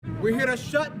We're here to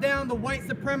shut down the white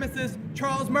supremacist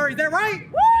Charles Murray. Is that right?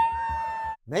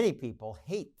 Many people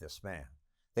hate this man.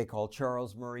 They call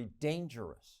Charles Murray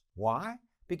dangerous. Why?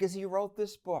 Because he wrote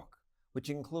this book,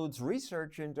 which includes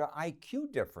research into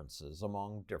IQ differences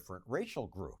among different racial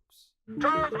groups.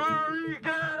 Charles Murray,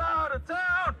 get out of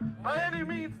town! By any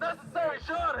means necessary,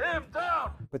 shut him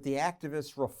down! But the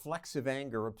activist's reflexive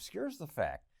anger obscures the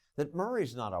fact that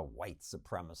Murray's not a white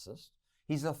supremacist.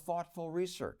 He's a thoughtful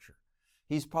researcher.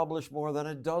 He's published more than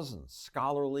a dozen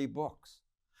scholarly books.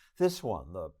 This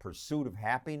one, The Pursuit of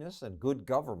Happiness and Good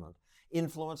Government,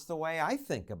 influenced the way I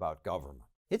think about government.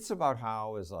 It's about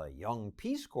how, as a young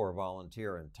Peace Corps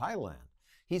volunteer in Thailand,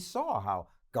 he saw how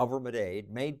government aid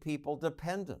made people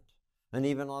dependent and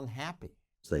even unhappy.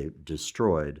 They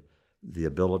destroyed the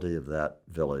ability of that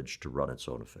village to run its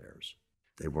own affairs.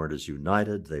 They weren't as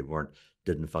united,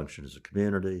 didn't function as a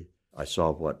community. I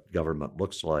saw what government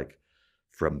looks like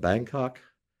from Bangkok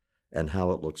and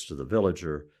how it looks to the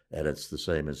villager, and it's the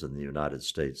same as in the United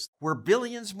States. Where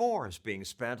billions more is being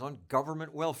spent on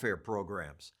government welfare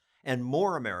programs, and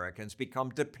more Americans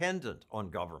become dependent on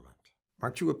government.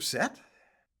 Aren't you upset?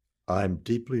 I'm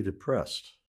deeply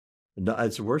depressed. No,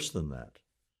 it's worse than that.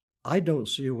 I don't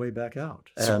see a way back out.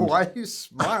 So why are you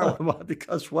smiling?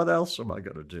 Because what else am I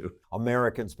going to do?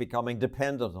 Americans becoming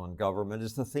dependent on government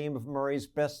is the theme of Murray's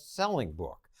best-selling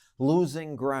book,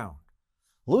 Losing Ground.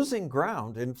 Losing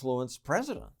Ground influenced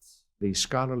presidents. The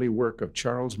scholarly work of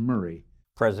Charles Murray.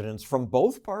 Presidents from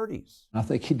both parties. I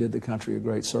think he did the country a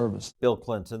great service. Bill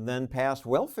Clinton then passed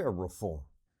welfare reform.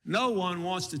 No one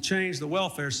wants to change the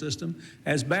welfare system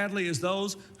as badly as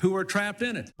those who are trapped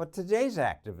in it. But today's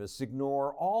activists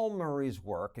ignore all Murray's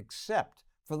work except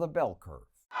for the bell curve.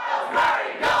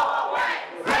 Murray, go away!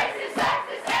 Racist,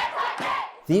 sexist, anti-gay!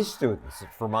 These students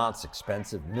at Vermont's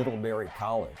expensive Middlebury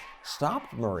College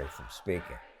stopped Murray from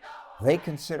speaking. They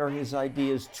consider his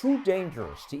ideas too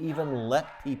dangerous to even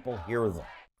let people hear them.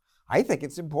 I think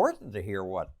it's important to hear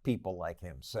what people like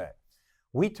him say.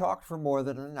 We talked for more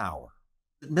than an hour.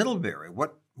 Middlebury,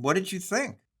 what did you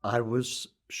think? I was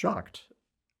shocked.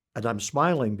 And I'm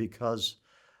smiling because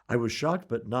I was shocked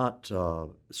but not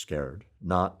scared,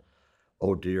 not,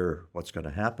 oh dear, what's going to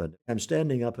happen? I'm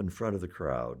standing up in front of the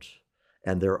crowd,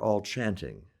 and they're all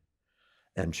chanting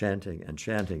and chanting and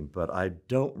chanting, but I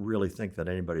don't really think that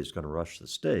anybody's going to rush the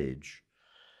stage,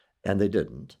 and they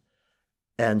didn't.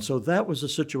 And so that was a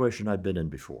situation I'd been in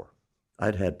before.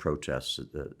 I'd had protests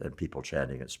and people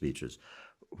chanting at speeches.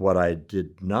 What I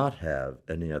did not have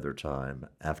any other time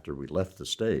after we left the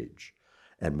stage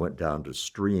and went down to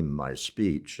stream my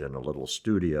speech in a little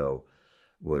studio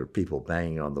where people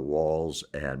banging on the walls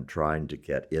and trying to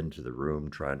get into the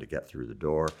room, trying to get through the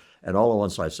door. And all at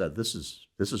once I said, this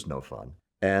is no fun.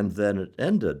 And then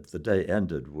the day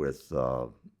ended with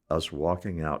us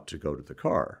walking out to go to the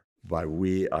car. By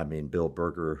we, I mean Bill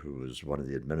Berger, who was one of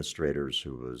the administrators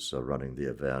who was running the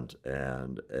event,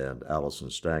 and Allison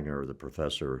Stanger, the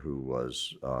professor who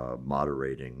was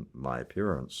moderating my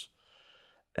appearance.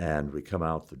 And we come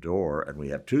out the door, and we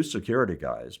have two security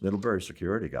guys, Middlebury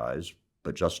security guys,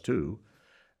 but just two.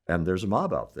 And there's a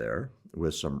mob out there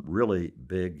with some really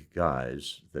big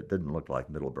guys that didn't look like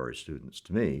Middlebury students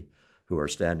to me, who are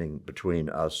standing between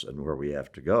us and where we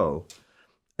have to go.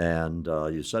 And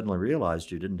you suddenly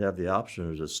realized you didn't have the option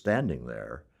of just standing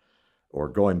there or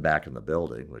going back in the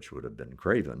building, which would have been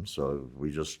craven. So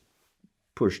we just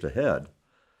pushed ahead.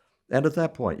 And at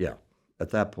that point,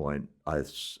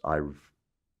 I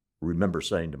remember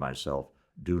saying to myself,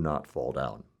 do not fall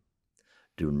down.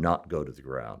 Do not go to the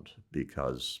ground,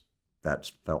 because that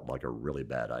felt like a really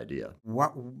bad idea.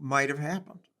 What might have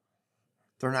happened?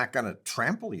 They're not going to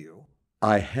trample you.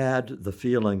 I had the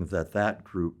feeling that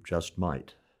group just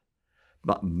might.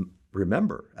 But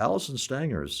remember, Allison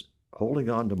Stanger's holding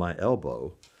on to my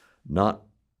elbow, not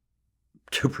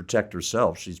to protect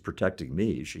herself. She's protecting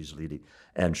me. She's leading.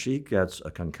 And she gets a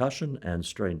concussion and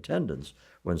strained tendons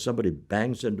when somebody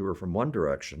bangs into her from one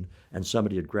direction and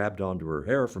somebody had grabbed onto her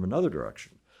hair from another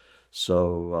direction.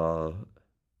 So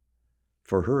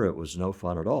for her, it was no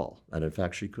fun at all. And in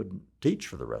fact, she couldn't teach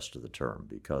for the rest of the term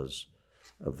because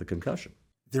of the concussion.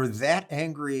 They're that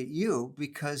angry at you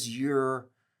because you're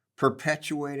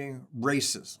perpetuating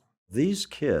racism. These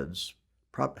kids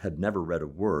had never read a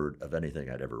word of anything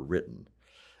I'd ever written.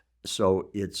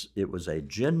 So it was a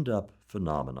ginned up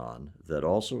phenomenon that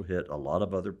also hit a lot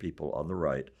of other people on the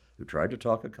right who tried to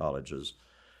talk at colleges.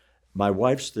 My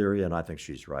wife's theory, and I think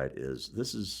she's right,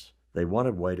 is they want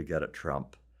a way to get at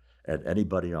Trump, and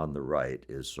anybody on the right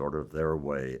is sort of their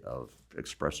way of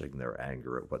expressing their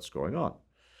anger at what's going on.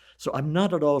 So I'm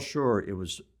not at all sure it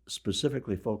was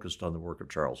specifically focused on the work of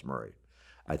Charles Murray.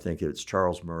 I think it's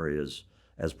Charles Murray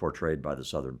as portrayed by the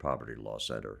Southern Poverty Law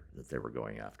Center that they were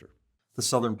going after. The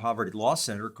Southern Poverty Law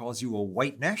Center calls you a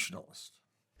white nationalist.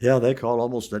 Yeah, they call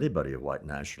almost anybody a white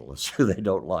nationalist who they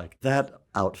don't like. That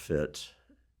outfit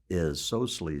is so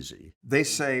sleazy.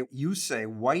 You say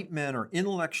white men are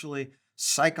intellectually,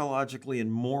 psychologically,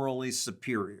 and morally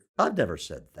superior. I've never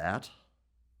said that.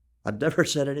 I've never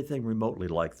said anything remotely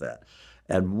like that.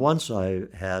 And once I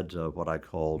had what I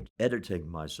called editing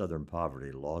my Southern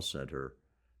Poverty Law Center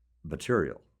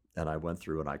material, and I went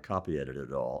through and I copy edited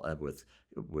it all, and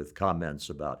with comments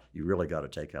about, you really got to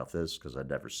take out this because I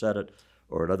never said it.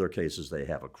 Or in other cases, they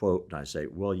have a quote, and I say,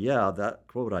 well, yeah, that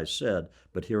quote I said,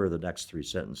 but here are the next 3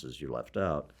 sentences you left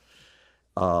out.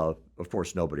 Of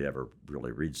course, nobody ever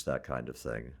really reads that kind of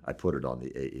thing. I put it on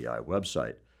the AEI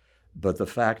website. But the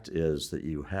fact is that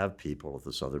you have people at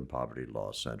the Southern Poverty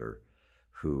Law Center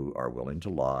who are willing to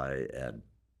lie and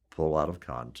pull out of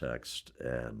context,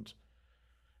 and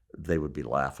they would be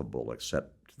laughable,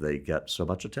 except they get so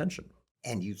much attention.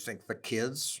 And you think the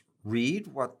kids read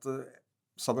what the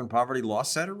Southern Poverty Law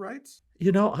Center writes?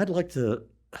 You know, I'd like to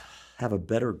have a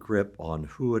better grip on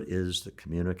who it is that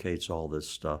communicates all this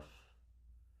stuff.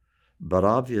 But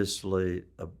obviously,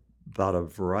 about a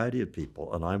variety of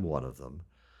people, and I'm one of them,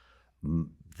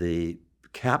 the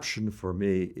caption for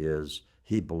me is,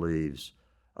 he believes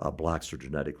blacks are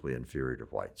genetically inferior to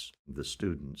whites. The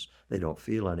students, they don't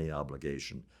feel any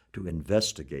obligation to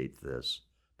investigate this.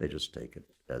 They just take it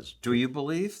as... Do you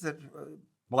believe that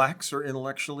blacks are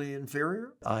intellectually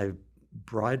inferior? I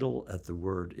bridle at the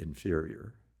word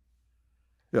inferior.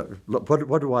 Yeah,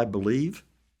 what do I believe?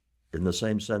 In the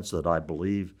same sense that I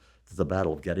believe that the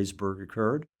Battle of Gettysburg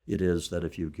occurred, it is that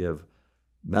if you give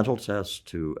mental tests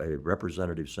to a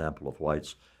representative sample of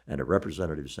whites and a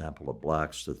representative sample of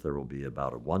blacks, that there will be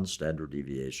about a 1 standard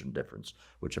deviation difference,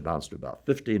 which amounts to about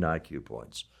 15 IQ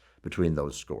points between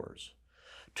those scores.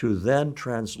 To then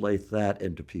translate that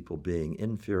into people being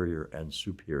inferior and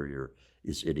superior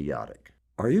is idiotic.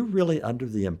 Are you really under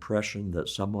the impression that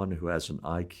someone who has an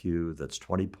IQ that's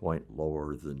 20 points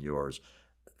lower than yours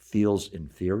feels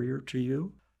inferior to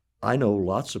you? I know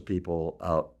lots of people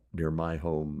out near my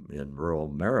home in rural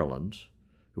Maryland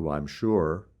who I'm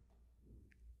sure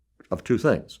of 2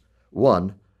 things.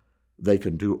 One, they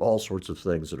can do all sorts of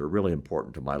things that are really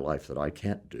important to my life that I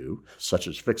can't do, such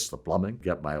as fix the plumbing,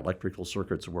 get my electrical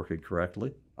circuits working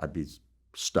correctly. I'd be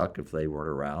stuck if they weren't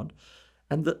around.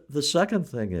 And the second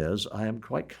thing is, I am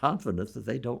quite confident that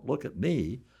they don't look at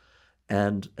me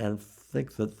and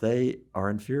think that they are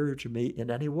inferior to me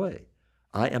in any way.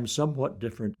 I am somewhat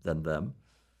different than them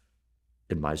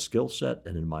in my skill set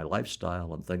and in my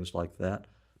lifestyle and things like that.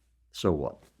 So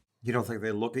what? You don't think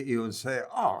they look at you and say,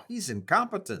 oh, he's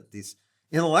incompetent. These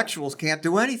intellectuals can't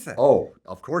do anything. Oh,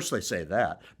 of course they say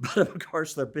that. But of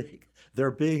course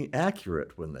they're being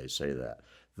accurate when they say that.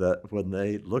 That when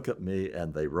they look at me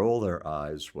and they roll their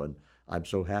eyes when I'm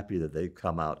so happy that they've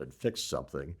come out and fixed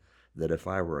something that if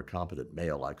I were a competent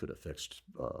male, I could have fixed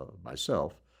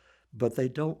myself. But they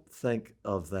don't think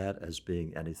of that as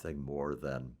being anything more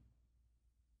than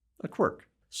a quirk.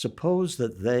 Suppose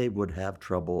that they would have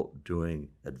trouble doing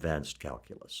advanced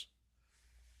calculus.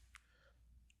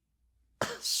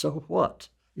 So what,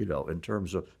 in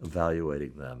terms of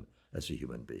evaluating them as a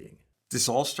human being? This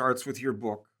all starts with your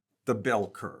book, The Bell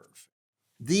Curve.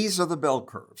 These are the bell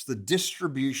curves, the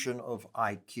distribution of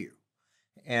IQ.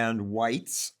 And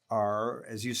whites are,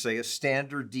 as you say, a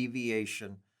standard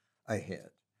deviation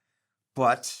ahead.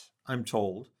 But I'm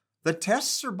told the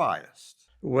tests are biased.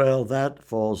 Well, that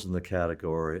falls in the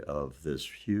category of this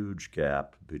huge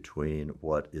gap between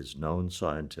what is known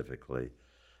scientifically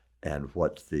and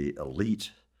what the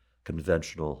elite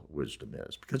conventional wisdom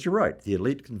is. Because you're right, the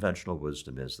elite conventional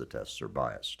wisdom is the tests are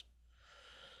biased.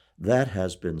 That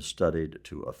has been studied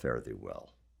to a fare thee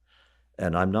well.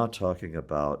 And I'm not talking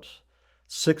about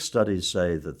 6 studies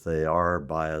say that they are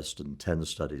biased and 10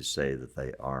 studies say that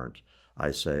they aren't.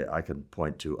 I say I can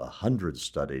point to 100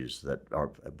 studies that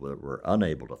were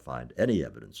unable to find any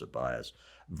evidence of bias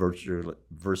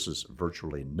versus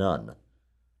virtually none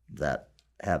that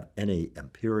have any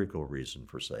empirical reason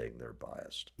for saying they're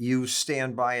biased. You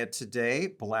stand by it today.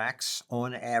 Blacks,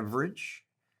 on average,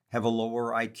 have a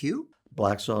lower IQ?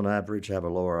 Blacks, on average, have a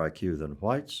lower IQ than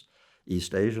whites.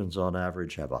 East Asians, on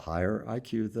average, have a higher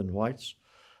IQ than whites.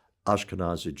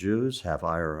 Ashkenazi Jews have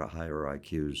higher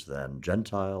IQs than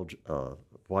Gentile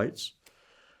whites.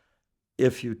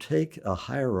 If you take a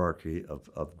hierarchy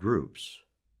of groups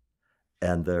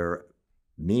and their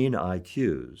mean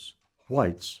IQs,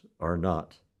 whites are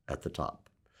not at the top.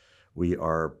 We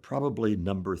are probably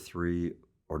number 3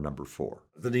 or number 4.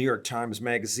 The New York Times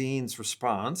Magazine's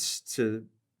response to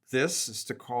this is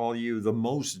to call you the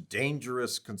most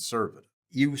dangerous conservative.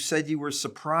 You said you were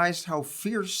surprised how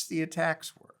fierce the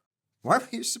attacks were. Why were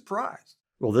you surprised?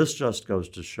 Well, this just goes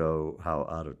to show how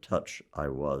out of touch I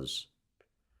was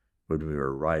when we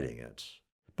were writing it.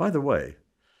 By the way,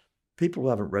 people who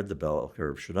haven't read The Bell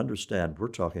Curve should understand we're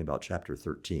talking about chapter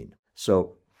 13.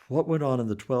 So what went on in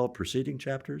the 12 preceding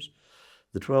chapters?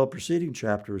 The 12 preceding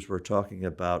chapters were talking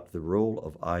about the role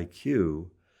of IQ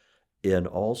in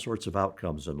all sorts of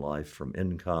outcomes in life, from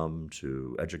income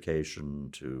to education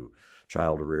to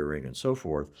child rearing and so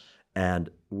forth. And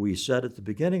we said at the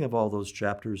beginning of all those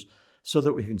chapters, so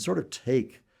that we can sort of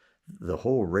take the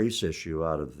whole race issue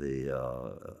out of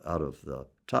the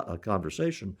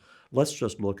conversation, let's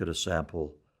just look at a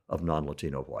sample of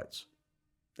non-Latino whites.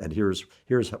 And here's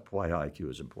why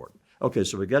IQ is important. Okay,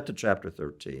 so we get to chapter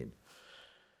 13.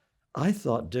 I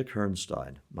thought Dick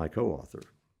Herrnstein, my co-author,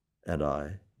 and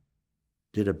I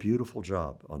did a beautiful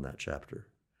job on that chapter.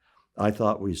 I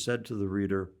thought we said to the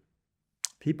reader,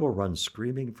 people run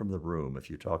screaming from the room if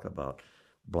you talk about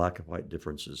black and white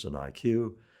differences in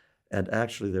IQ, and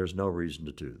actually there's no reason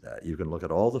to do that. You can look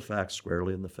at all the facts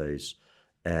squarely in the face,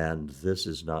 and this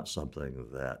is not something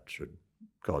that should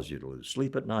cause you to lose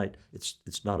sleep at night.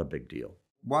 It's not a big deal.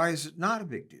 Why is it not a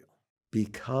big deal?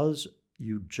 Because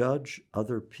you judge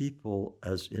other people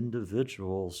as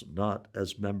individuals, not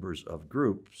as members of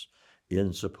groups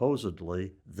in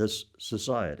supposedly this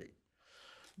society.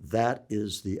 That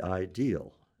is the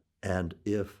ideal. And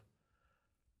if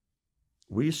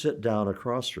we sit down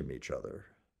across from each other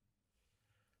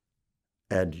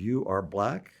and you are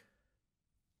black,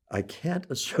 I can't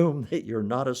assume that you're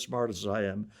not as smart as I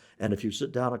am. And if you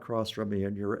sit down across from me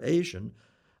and you're Asian,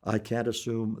 I can't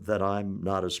assume that I'm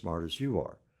not as smart as you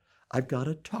are. I've got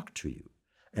to talk to you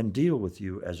and deal with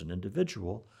you as an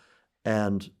individual.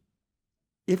 And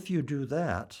if you do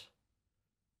that,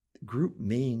 group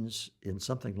means in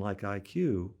something like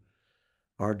IQ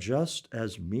are just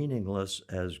as meaningless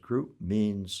as group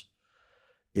means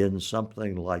in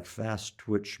something like fast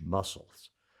twitch muscles,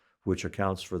 which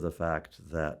accounts for the fact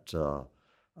that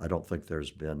I don't think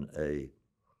there's been a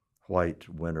white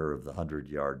winner of the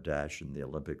 100-yard dash in the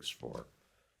Olympics for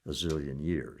a zillion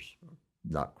years.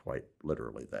 Not quite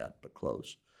literally that, but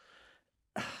close.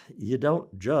 You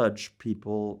don't judge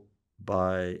people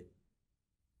by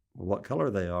what color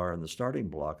they are in the starting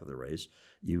block of the race.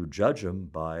 You judge them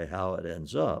by how it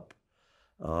ends up.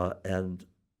 And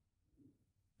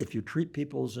if you treat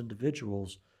people as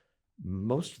individuals,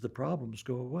 most of the problems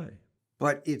go away.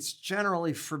 But it's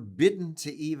generally forbidden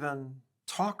to even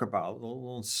talk about, let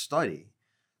alone study,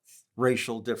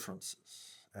 racial differences.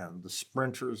 And the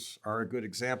sprinters are a good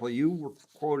example. You were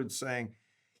quoted saying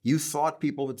you thought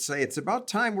people would say, it's about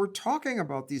time we're talking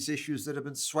about these issues that have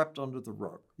been swept under the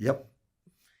rug. Yep.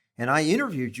 And I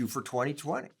interviewed you for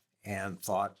 2020 and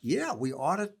thought, yeah, we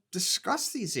ought to discuss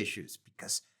these issues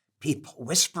because people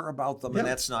whisper about them, and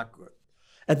that's not good.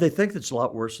 And they think it's a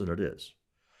lot worse than it is.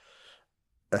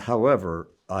 However,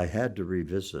 I had to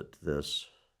revisit this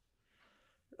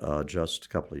just a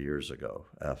couple of years ago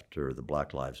after the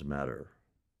Black Lives Matter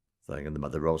thing. And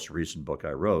the most recent book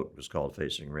I wrote was called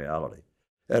Facing Reality.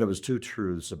 And it was 2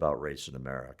 truths about race in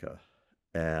America,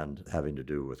 and having to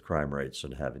do with crime rates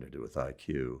and having to do with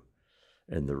IQ.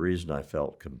 And the reason I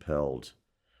felt compelled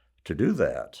to do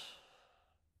that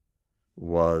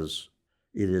was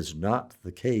it is not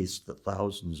the case that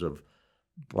thousands of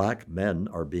black men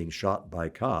are being shot by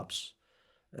cops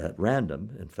at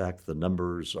random. In fact, the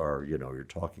numbers are, you're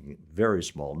talking very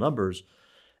small numbers.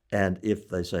 And if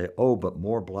they say, oh, but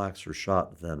more blacks are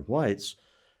shot than whites,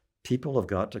 people have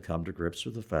got to come to grips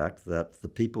with the fact that the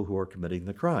people who are committing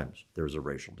the crimes, there's a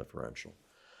racial differential.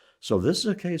 So this is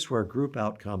a case where group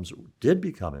outcomes did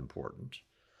become important,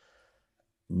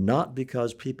 not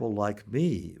because people like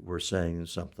me were saying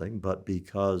something, but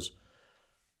because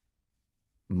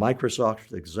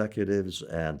Microsoft executives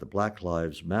and the Black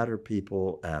Lives Matter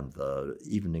people and the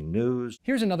Evening News.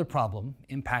 Here's another problem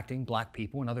impacting black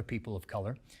people and other people of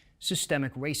color: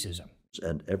 systemic racism.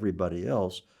 And everybody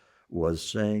else was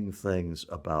saying things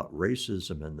about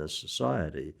racism in this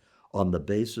society on the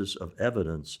basis of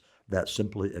evidence that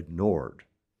simply ignored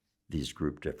these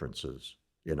group differences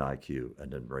in IQ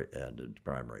and in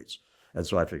crime rates. And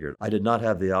so I figured I did not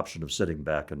have the option of sitting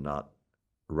back and not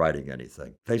writing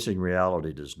anything. Facing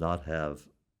Reality does not have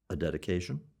a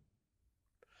dedication.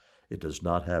 It does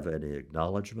not have any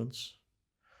acknowledgments.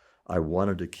 I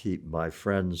wanted to keep my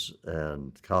friends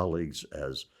and colleagues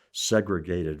as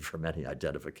segregated from any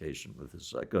identification with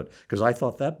this as I could, because I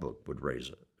thought that book would raise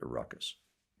a ruckus.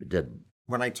 It didn't.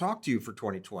 When I talked to you for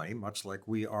 2020, much like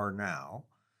we are now,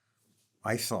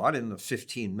 I thought in the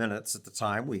 15 minutes at the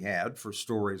time we had for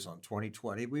stories on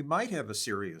 2020, we might have a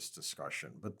serious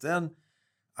discussion. But then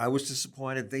I was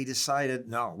disappointed. They decided,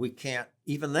 no, we can't,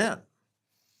 even then,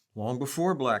 long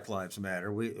before Black Lives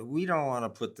Matter, we don't want to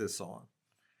put this on.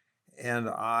 And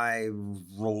I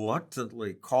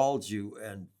reluctantly called you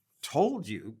and told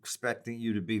you, expecting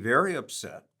you to be very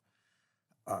upset,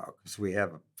 because we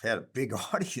have had a big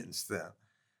audience then.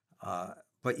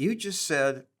 But you just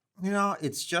said,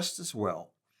 it's just as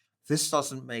well. This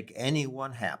doesn't make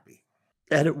anyone happy.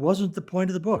 And it wasn't the point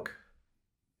of the book.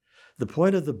 The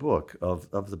point of the book,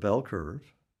 of the bell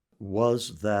curve,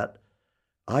 was that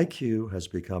IQ has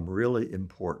become really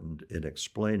important in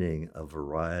explaining a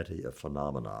variety of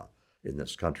phenomena in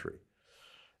this country.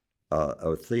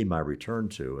 A theme I return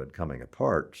to in Coming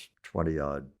Apart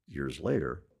 20-odd years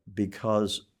later,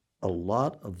 because a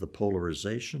lot of the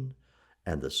polarization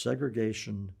and the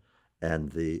segregation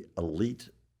and the elite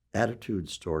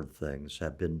attitudes toward things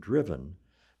have been driven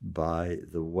by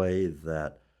the way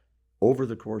that over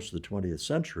the course of the 20th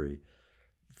century,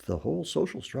 the whole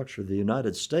social structure of the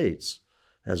United States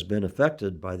has been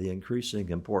affected by the increasing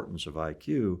importance of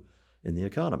IQ in the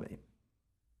economy.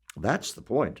 That's the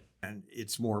point. And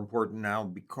it's more important now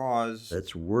because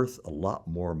it's worth a lot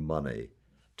more money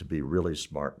to be really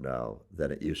smart now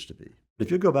than it used to be.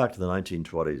 If you go back to the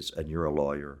 1920s and you're a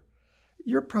lawyer,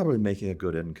 you're probably making a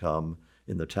good income.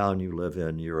 In the town you live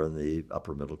in, you're in the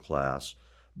upper middle class,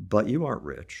 but you aren't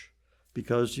rich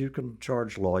because you can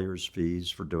charge lawyers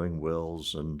fees for doing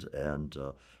wills and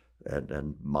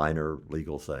minor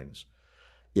legal things.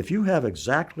 If you have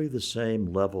exactly the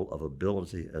same level of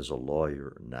ability as a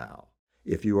lawyer now,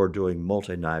 if you are doing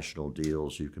multinational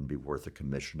deals, you can be worth a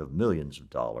commission of millions of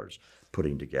dollars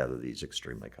putting together these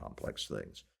extremely complex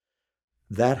things.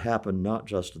 That happened not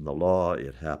just in the law,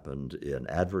 it happened in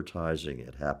advertising,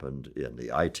 it happened in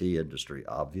the IT industry,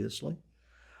 obviously.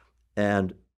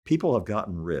 And people have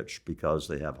gotten rich because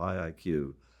they have high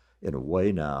IQ in a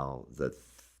way now that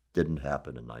didn't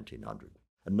happen in 1900.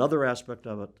 Another aspect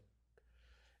of it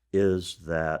is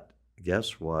that,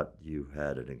 guess what? You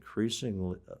had an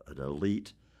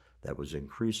elite that was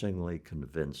increasingly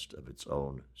convinced of its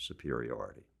own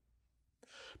superiority.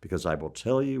 Because I will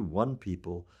tell you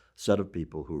set of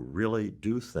people who really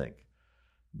do think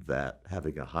that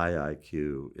having a high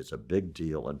IQ is a big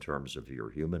deal in terms of your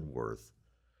human worth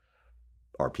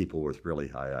are people with really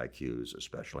high IQs,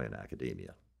 especially in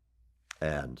academia.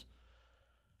 And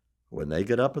when they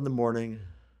get up in the morning,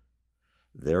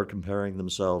 they're comparing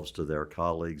themselves to their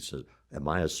colleagues. Am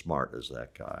I as smart as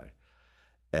that guy?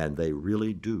 And they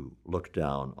really do look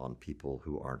down on people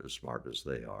who aren't as smart as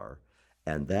they are.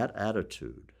 And that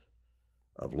attitude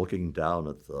of looking down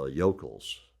at the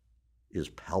yokels is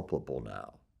palpable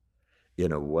now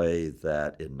in a way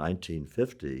that in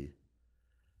 1950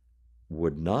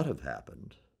 would not have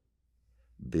happened,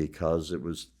 because it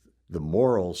was the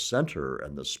moral center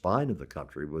and the spine of the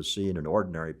country was seen in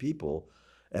ordinary people,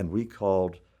 and we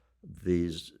called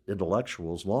these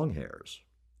intellectuals long hairs,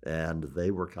 and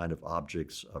they were kind of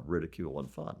objects of ridicule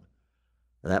and fun.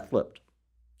 And that flipped.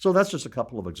 So that's just a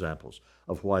couple of examples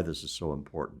of why this is so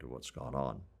important to what's gone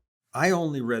on. I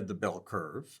only read The Bell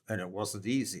Curve, and it wasn't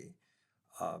easy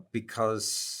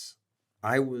because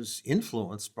I was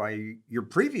influenced by your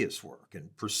previous work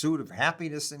in Pursuit of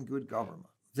Happiness and Good Government.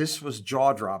 This was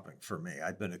jaw-dropping for me.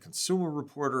 I'd been a consumer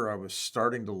reporter. I was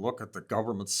starting to look at the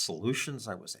government's solutions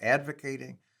I was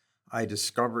advocating. I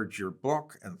discovered your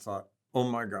book and thought, oh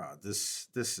my God, this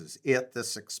is it.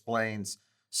 This explains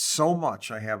so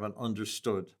much I haven't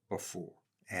understood before.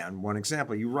 And one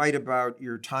example, you write about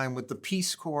your time with the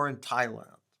Peace Corps in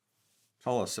Thailand.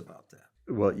 Tell us about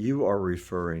that. Well, you are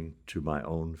referring to my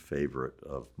own favorite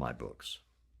of my books,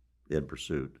 In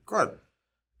Pursuit. Good.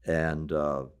 And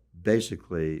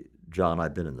basically, John,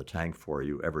 I've been in the tank for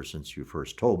you ever since you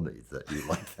first told me that you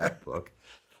liked that book,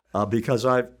 because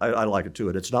I like it too,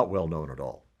 and it's not well known at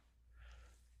all.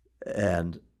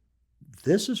 And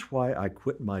this is why I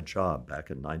quit my job back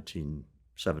in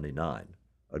 1979,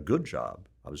 a good job.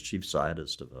 I was chief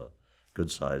scientist of a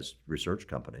good-sized research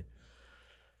company,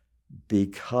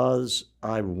 because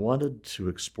I wanted to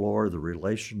explore the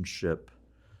relationship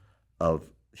of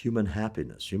human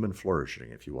happiness, human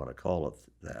flourishing, if you want to call it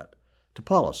that, to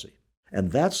policy.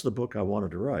 And that's the book I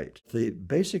wanted to write. The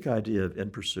basic idea of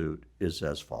In Pursuit is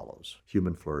as follows.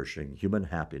 Human flourishing, human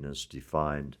happiness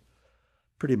defined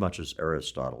pretty much as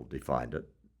Aristotle defined it,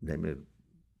 namely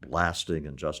lasting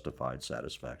and justified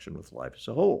satisfaction with life as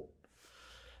a whole.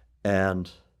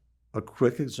 And a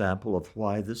quick example of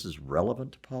why this is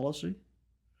relevant to policy.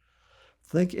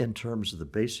 think in terms of the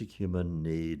basic human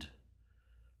need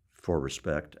for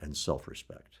respect and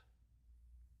self-respect.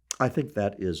 I think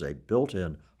that is a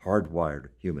built-in, hardwired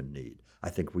human need. I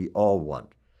think we all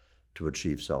want to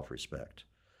achieve self-respect.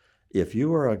 If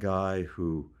you are a guy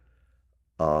who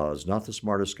is not the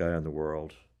smartest guy in the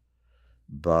world,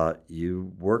 but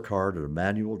you work hard at a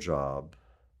manual job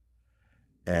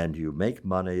and you make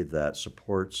money that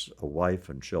supports a wife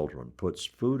and children, puts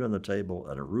food on the table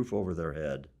and a roof over their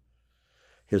head,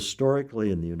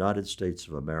 historically in the United States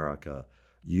of America,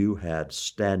 you had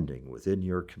standing within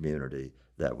your community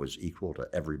that was equal to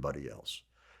everybody else.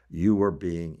 You were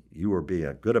being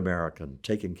a good American,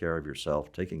 taking care of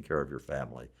yourself, taking care of your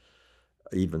family,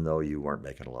 even though you weren't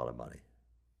making a lot of money.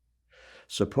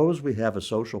 Suppose we have a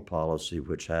social policy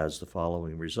which has the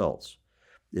following results.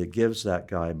 It gives that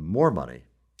guy more money,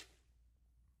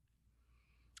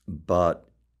 but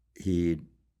he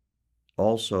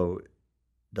also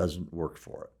doesn't work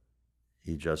for it.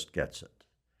 He just gets it.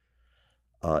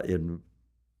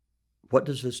 What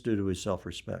does this do to his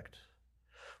self-respect?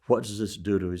 What does this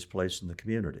do to his place in the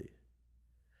community?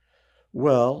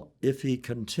 Well, if he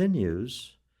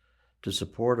continues to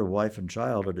support a wife and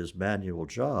child at his manual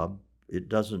job,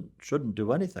 it shouldn't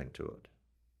do anything to it.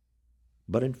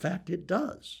 But in fact, it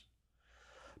does.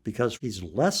 Because he's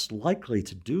less likely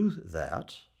to do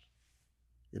that.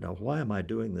 Why am I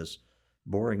doing this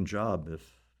boring job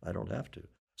if I don't have to?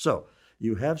 So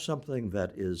you have something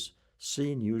that is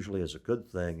seen usually as a good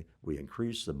thing. We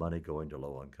increase the money going to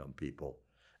low-income people.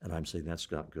 And I'm saying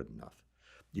that's not good enough.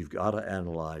 You've got to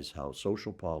analyze how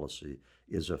social policy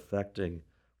is affecting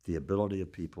the ability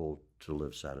of people to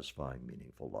live satisfying,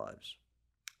 meaningful lives.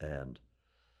 And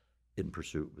In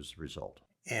Pursuit was the result.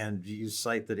 And you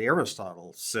cite that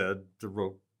Aristotle said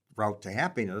the route to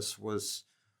happiness was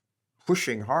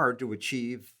pushing hard to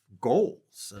achieve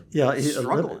goals and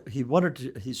struggling.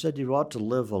 He said you ought to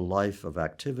live a life of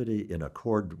activity in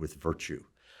accord with virtue.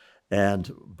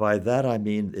 And by that I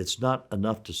mean it's not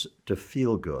enough to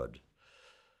feel good.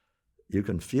 You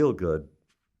can feel good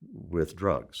with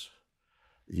drugs.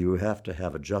 You have to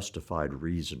have a justified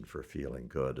reason for feeling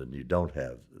good, and you don't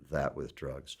have that with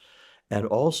drugs. And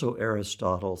also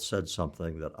Aristotle said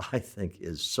something that I think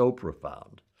is so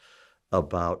profound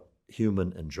about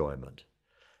human enjoyment.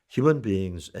 Human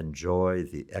beings enjoy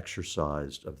the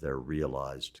exercise of their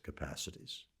realized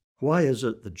capacities. Why is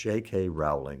it that J.K.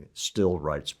 Rowling still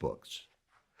writes books?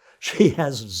 She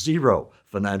has zero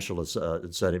financial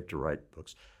incentive to write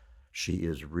books. She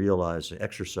is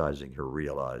exercising her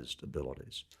realized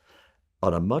abilities.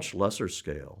 On a much lesser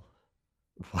scale,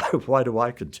 why do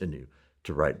I continue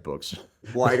to write books?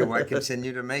 Why do I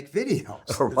continue to make videos?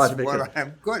 That's what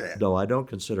I'm good at. No, I don't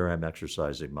consider I'm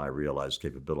exercising my realized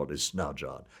capabilities now,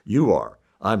 John. You are.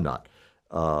 I'm not.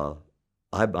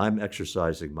 I'm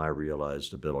exercising my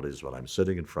realized abilities when I'm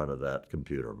sitting in front of that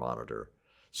computer monitor,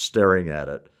 staring at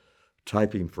it,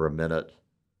 typing for a minute,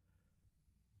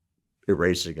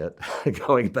 erasing it,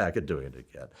 going back and doing it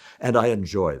again. And I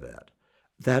enjoy that.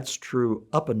 That's true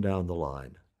up and down the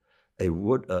line.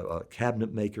 A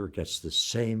cabinet maker gets the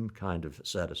same kind of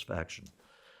satisfaction.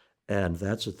 And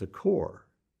that's at the core.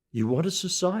 You want a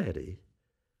society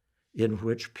in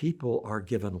which people are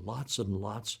given lots and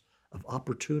lots of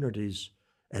opportunities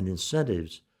and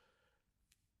incentives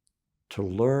to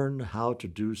learn how to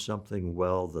do something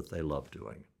well that they love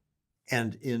doing.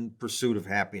 And in Pursuit of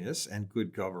Happiness and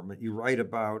Good Government, you write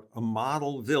about a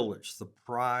model village, the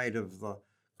pride of the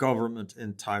government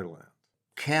in Thailand.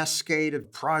 Cascade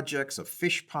of projects, a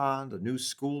fish pond, a new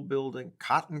school building,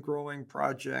 cotton growing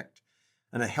project,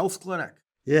 and a health clinic.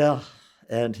 Yeah,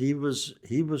 and he was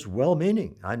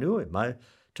well-meaning. I knew him. I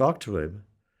talked to him.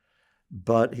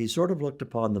 But he sort of looked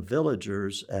upon the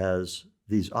villagers as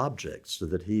these objects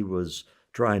that he was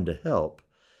trying to help.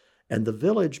 And the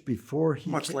village before he...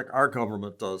 Much like our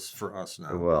government does for us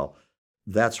now. Well,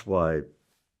 that's why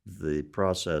the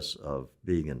process of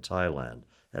being in Thailand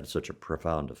had such a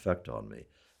profound effect on me.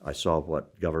 I saw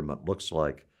what government looks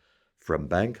like from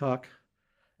Bangkok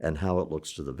and how it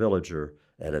looks to the villager,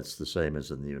 and it's the same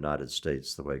as in the United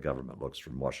States, the way government looks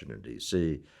from Washington,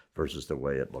 D.C., versus the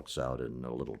way it looks out in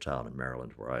a little town in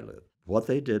Maryland where I live. What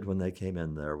they did when they came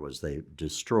in there was they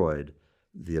destroyed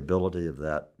the ability of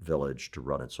that village to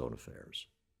run its own affairs.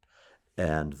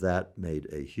 And that made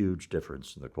a huge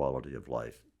difference in the quality of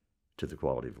life,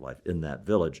 in that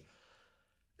village.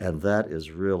 And that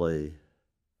is really,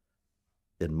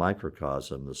 in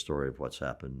microcosm, the story of what's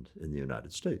happened in the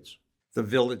United States. The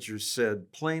villagers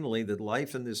said plainly that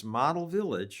life in this model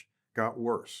village got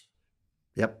worse.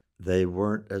 Yep, they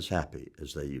weren't as happy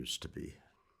as they used to be.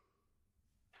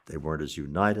 They weren't as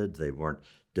united. They weren't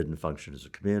didn't function as a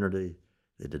community.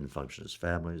 They didn't function as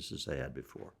families as they had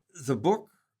before. The book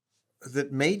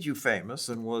that made you famous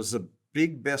and was a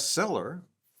big bestseller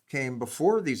came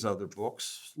before these other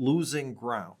books, Losing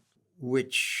Ground,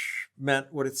 which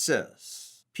meant what it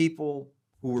says. People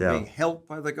who were being helped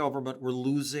by the government were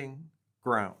losing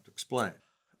ground. Explain.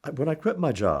 When I quit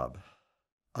my job,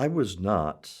 I was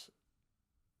not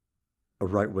a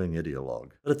right-wing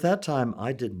ideologue. But at that time,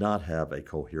 I did not have a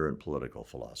coherent political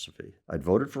philosophy. I'd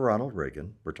voted for Ronald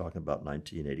Reagan. We're talking about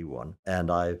 1981. And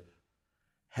I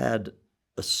had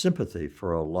a sympathy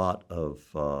for a lot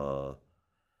of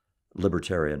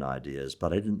libertarian ideas,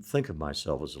 but I didn't think of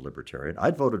myself as a libertarian.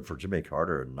 I'd voted for Jimmy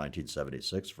Carter in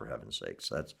 1976, for heaven's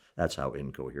sakes. That's how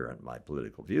incoherent my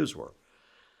political views were.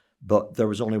 But there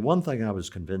was only one thing I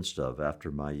was convinced of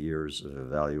after my years of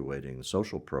evaluating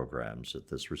social programs at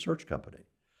this research company,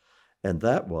 and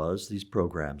that was these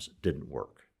programs didn't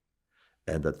work,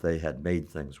 and that they had made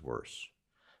things worse.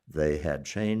 They had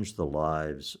changed the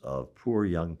lives of poor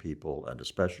young people, and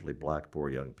especially Black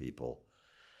poor young people,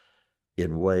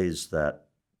 in ways that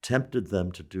tempted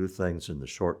them to do things in the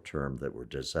short term that were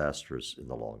disastrous in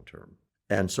the long term.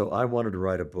 And so I wanted to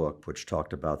write a book which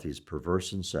talked about these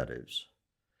perverse incentives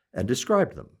and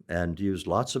described them and used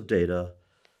lots of data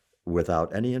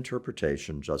without any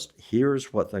interpretation. Just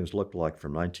here's what things looked like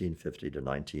from 1950 to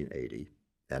 1980,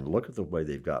 and look at the way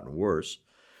they've gotten worse.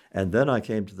 And then I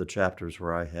came to the chapters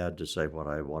where I had to say what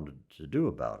I wanted to do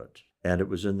about it. And it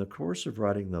was in the course of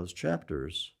writing those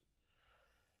chapters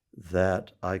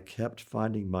that I kept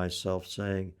finding myself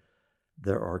saying,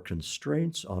 there are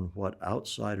constraints on what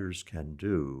outsiders can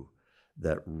do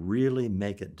that really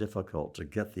make it difficult to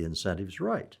get the incentives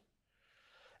right.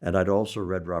 And I'd also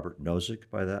read Robert Nozick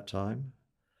by that time,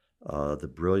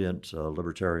 the brilliant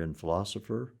libertarian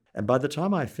philosopher. And by the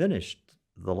time I finished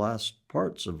the last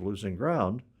parts of Losing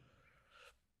Ground,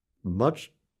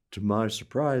 much to my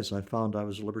surprise, I found I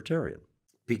was a libertarian.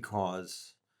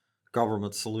 Because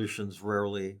government solutions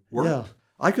rarely work. Yeah,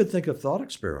 I could think of thought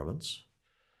experiments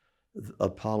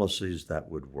of policies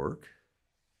that would work.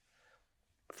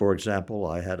 For example,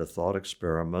 I had a thought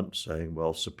experiment saying,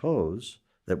 well, suppose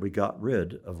that we got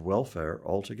rid of welfare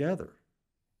altogether.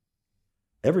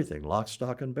 Everything, lock,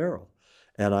 stock, and barrel.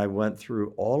 And I went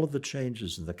through all of the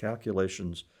changes in the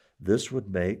calculations this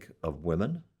would make of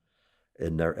women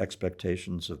in their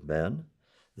expectations of men,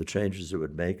 the changes it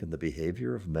would make in the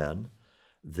behavior of men,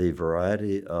 the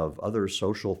variety of other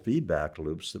social feedback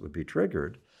loops that would be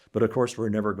triggered. But of course, we're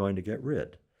never going to get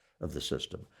rid of the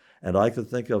system. And I could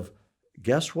think of,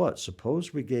 guess what?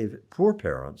 Suppose we gave poor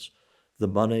parents the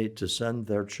money to send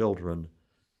their children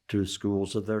to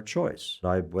schools of their choice.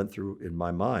 I went through in my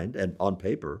mind and on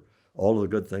paper, all of the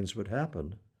good things would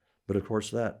happen. But of course,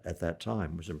 that at that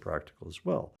time was impractical as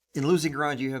well. In Losing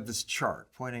Ground, you have this chart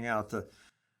pointing out the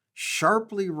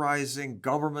sharply rising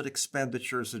government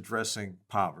expenditures addressing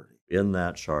poverty. In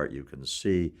that chart, you can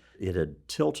see it had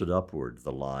tilted upward,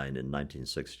 the line, in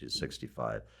 1960 to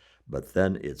 65, but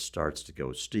then it starts to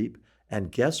go steep.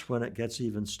 And guess when it gets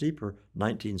even steeper?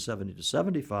 1970 to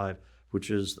 75,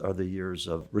 which are the years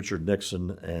of Richard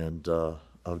Nixon and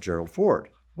of Gerald Ford.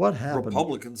 What happened?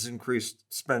 Republicans increased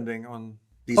spending on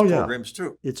these programs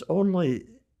too. It's only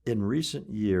in recent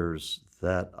years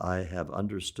that I have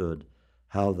understood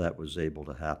how that was able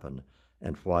to happen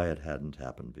and why it hadn't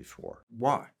happened before.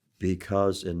 Why?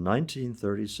 Because in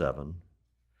 1937,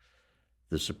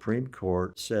 the Supreme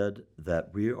Court said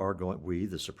that we,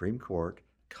 the Supreme Court,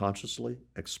 consciously,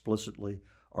 explicitly,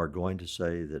 are going to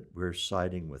say that we're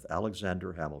siding with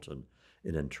Alexander Hamilton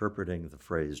in interpreting the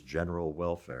phrase general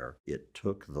welfare. It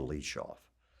took the leash off.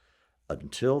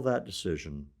 Until that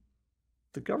decision,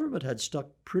 the government had stuck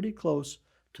pretty close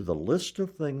to the list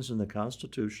of things in the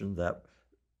Constitution that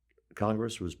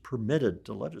Congress was permitted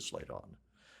to legislate on.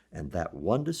 And that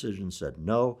one decision said,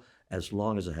 no, as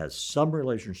long as it has some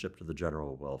relationship to the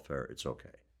general welfare, it's okay.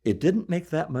 It didn't make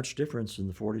that much difference in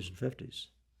the 40s and 50s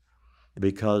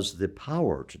because the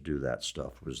power to do that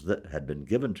stuff had been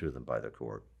given to them by the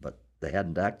court, but they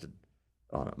hadn't acted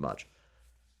on it much.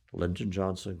 Lyndon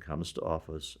Johnson comes to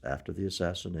office after the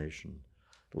assassination.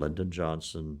 Lyndon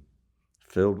Johnson,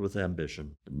 filled with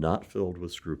ambition, not filled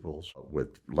with scruples,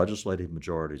 with legislative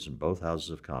majorities in both houses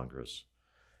of Congress,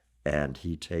 and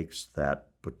he takes that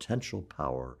potential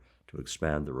power to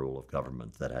expand the rule of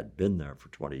government that had been there for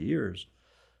 20 years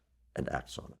and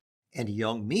acts on it. And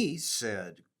young me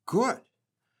said, good.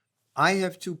 I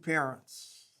have two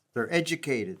parents. They're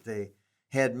educated. They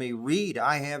had me read.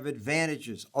 I have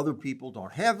advantages. Other people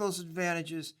don't have those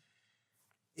advantages.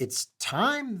 It's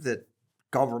time that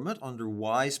government, under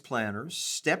wise planners,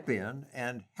 step in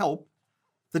and help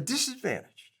the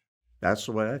disadvantaged. That's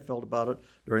the way I felt about it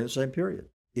during the same period.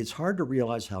 It's hard to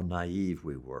realize how naive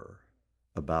we were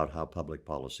about how public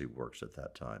policy works at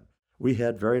that time. We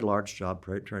had very large job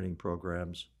training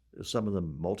programs, some of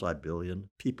them multi-billion.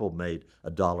 People made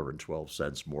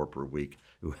 $1.12 more per week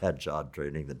who had job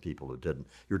training than people who didn't.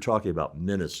 You're talking about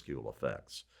minuscule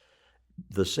effects.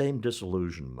 The same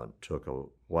disillusionment took a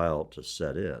while to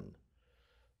set in,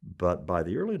 but by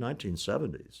the early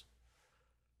 1970s,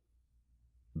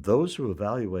 those who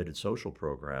evaluated social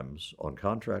programs on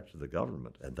contract to the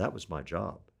government, and that was my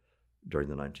job during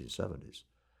the 1970s,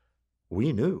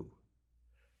 we knew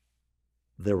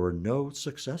there were no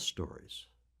success stories.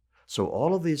 So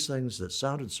all of these things that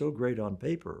sounded so great on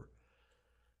paper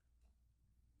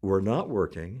were not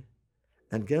working.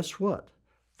 And guess what?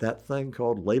 That thing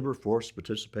called labor force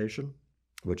participation,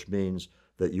 which means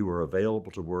that you are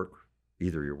available to work,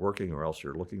 either you're working or else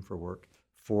you're looking for work.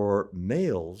 For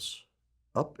males,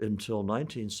 up until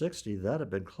 1960, that had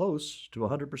been close to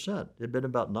 100%. It had been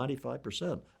about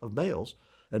 95% of males.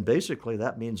 And basically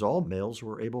that means all males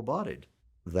were able-bodied.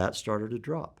 That started to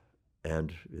drop.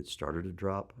 And it started to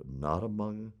drop not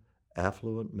among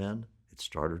affluent men, it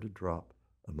started to drop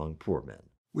among poor men.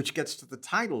 Which gets to the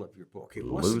title of your book. It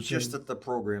wasn't just that the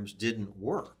programs didn't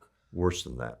work. Worse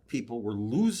than that. People were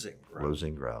losing ground.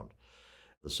 Losing ground.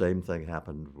 The same thing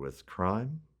happened with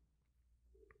crime.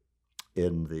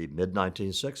 In the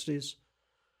mid-1960s,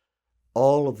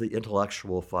 all of the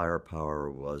intellectual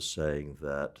firepower was saying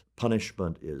that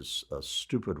punishment is a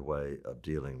stupid way of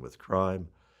dealing with crime,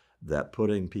 that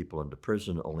putting people into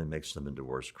prison only makes them into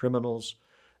worse criminals,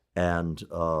 and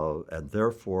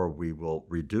therefore we will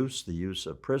reduce the use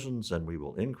of prisons and we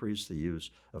will increase the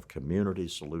use of community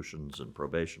solutions and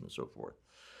probation and so forth.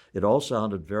 It all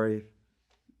sounded very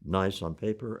nice on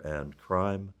paper, and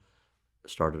crime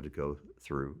started to go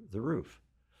through the roof.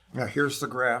 Now here's the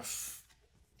graph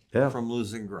from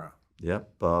Losing Ground.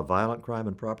 Yep, violent crime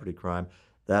and property crime.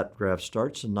 That graph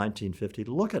starts in 1950.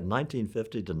 Look at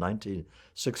 1950 to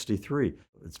 1963.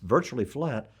 It's virtually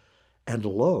flat and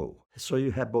low. So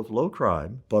you had both low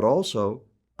crime, but also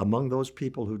among those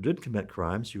people who did commit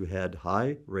crimes, you had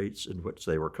high rates in which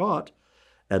they were caught.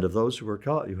 And of those who were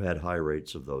caught, you had high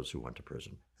rates of those who went to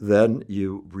prison. Then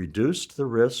you reduced the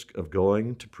risk of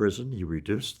going to prison. You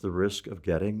reduced the risk of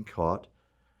getting caught.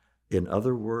 In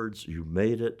other words, you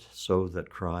made it so that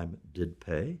crime did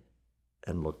pay.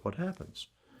 And look what happens.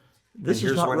 This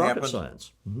is not rocket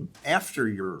science. After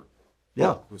your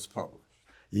book was published.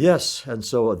 Yes, and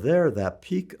so there, that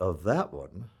peak of that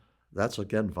one, that's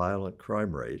again violent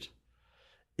crime rate,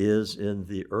 is in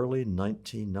the early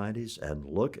 1990s, and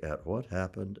look at what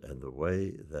happened and the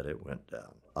way that it went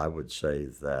down. I would say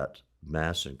that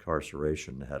mass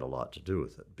incarceration had a lot to do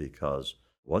with it, because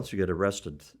once you get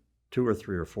arrested 2 or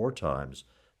 3 or 4 times,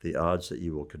 the odds that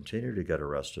you will continue to get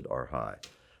arrested are high.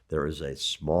 There is a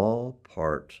small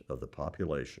part of the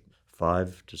population,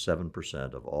 5 to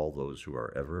 7% of all those who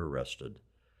are ever arrested,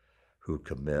 who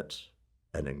commit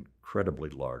an incredibly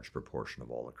large proportion of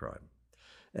all the crime.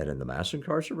 And in the mass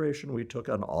incarceration, we took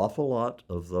an awful lot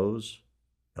of those,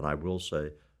 and I will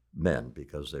say men,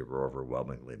 because they were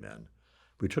overwhelmingly men.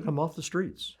 We took them off the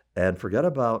streets. And forget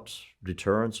about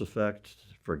deterrence effect,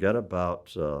 forget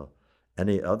about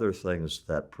any other things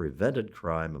that prevented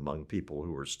crime among people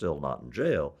who were still not in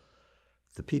jail.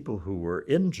 The people who were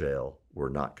in jail were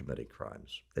not committing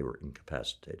crimes. They were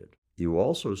incapacitated. You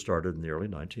also started in the early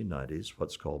 1990s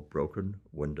what's called broken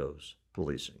windows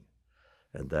policing.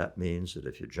 And that means that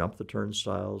if you jump the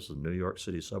turnstiles in New York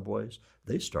City subways,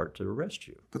 they start to arrest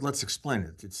you. But let's explain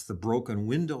it. It's the broken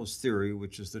windows theory,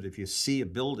 which is that if you see a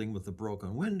building with a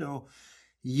broken window,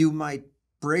 you might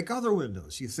break other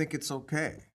windows. You think it's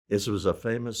okay. This was a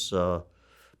famous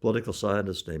political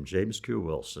scientist named James Q.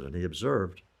 Wilson, and he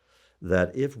observed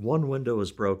that if one window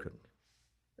is broken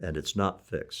and it's not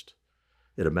fixed,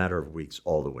 in a matter of weeks,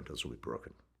 all the windows will be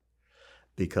broken,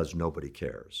 because nobody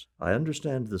cares. I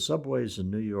understand the subways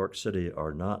in New York City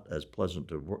are not as pleasant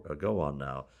to go on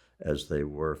now as they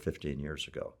were 15 years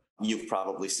ago. You've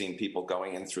probably seen people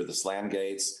going in through the slam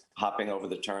gates, hopping over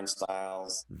the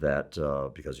turnstiles.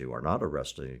 That because you are not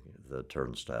arresting the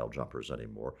turnstile jumpers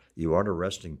anymore, you aren't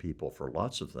arresting people for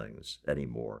lots of things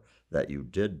anymore that you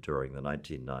did during the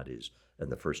 1990s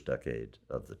and the first decade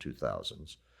of the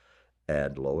 2000s.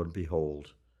 And lo and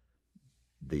behold,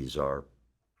 these are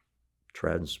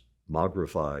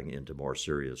transmogrifying into more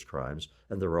serious crimes,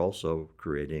 and they're also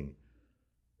creating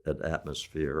an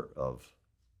atmosphere of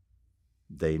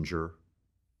danger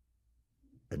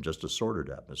and just a sordid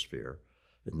atmosphere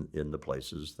in the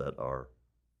places that are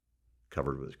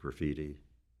covered with graffiti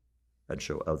and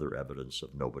show other evidence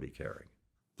of nobody caring.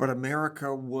 But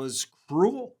America was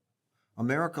cruel.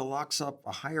 America locks up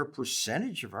a higher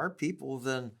percentage of our people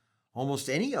than almost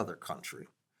any other country,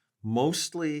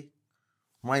 mostly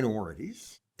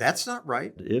minorities. That's not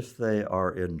right. If they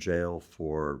are in jail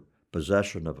for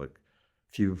possession of a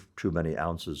few too many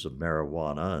ounces of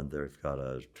marijuana and they've got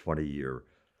a 20-year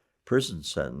prison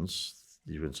sentence,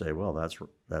 you can say, well,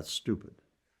 that's stupid.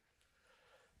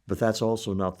 But that's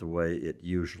also not the way it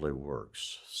usually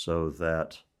works, so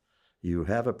that you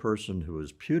have a person who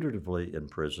is putatively in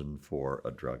prison for a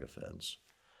drug offense.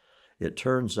 It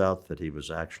turns out that he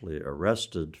was actually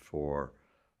arrested for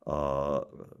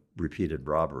repeated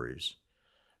robberies,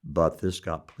 but this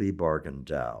got plea bargained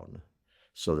down,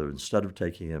 so that instead of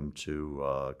taking him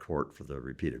to court for the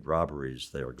repeated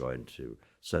robberies, they were going to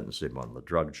sentence him on the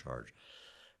drug charge.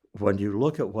 When you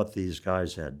look at what these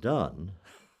guys had done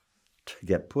to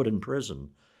get put in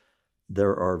prison,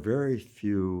 there are very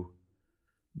few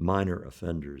minor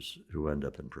offenders who end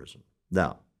up in prison.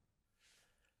 Now,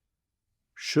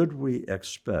 should we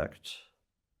expect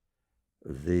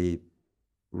the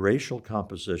racial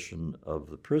composition of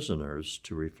the prisoners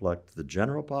to reflect the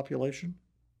general population?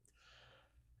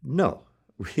 No,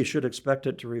 we should expect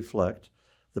it to reflect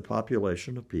the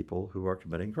population of people who are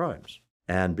committing crimes.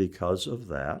 And because of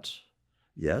that,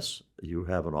 yes, you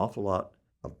have an awful lot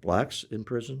of blacks in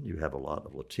prison, you have a lot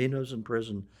of Latinos in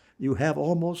prison, you have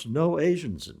almost no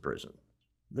Asians in prison.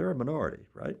 They're a minority,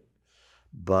 right?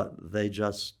 But they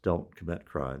just don't commit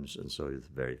crimes, and so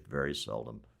very, very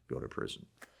seldom go to prison.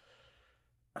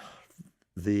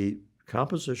 The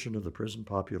composition of the prison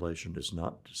population is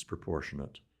not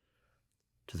disproportionate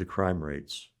to the crime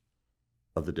rates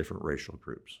of the different racial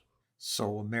groups.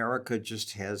 So America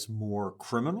just has more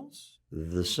criminals?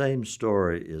 The same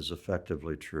story is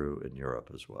effectively true in Europe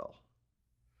as well.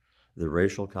 The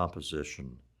racial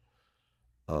composition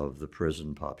of the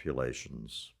prison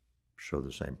populations show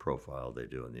the same profile they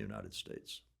do in the United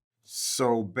States.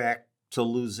 So back to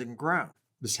losing ground.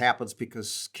 This happens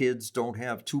because kids don't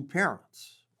have two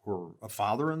parents or a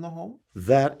father in the home?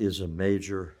 That is a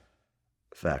major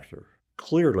factor.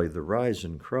 Clearly, the rise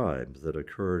in crime that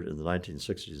occurred in the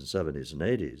 1960s and 70s and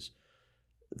 80s,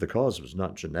 the cause was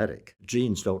not genetic.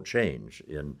 Genes don't change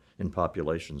in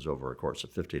populations over a course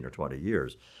of 15 or 20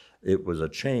 years. It was a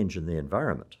change in the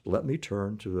environment. Let me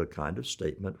turn to a kind of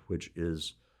statement which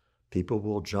is people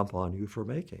will jump on you for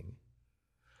making,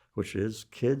 which is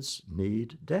kids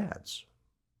need dads.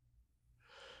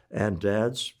 And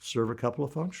dads serve a couple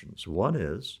of functions. One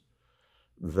is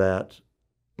that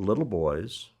little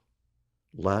boys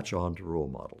latch on to role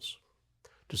models.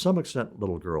 To some extent,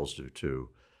 little girls do too,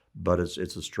 but it's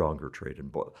a stronger trait in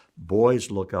boys.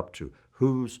 Boys look up to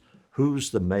who's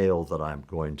the male that I'm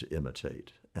going to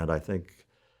imitate. And I think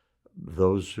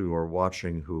those who are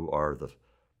watching who are the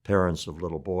parents of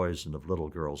little boys and of little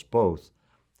girls both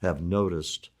have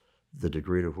noticed the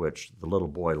degree to which the little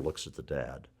boy looks at the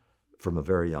dad from a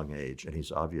very young age, and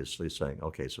he's obviously saying,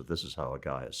 okay, so this is how a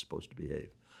guy is supposed to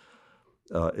behave.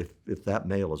 If that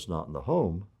male is not in the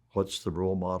home, what's the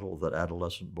role model that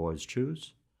adolescent boys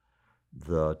choose?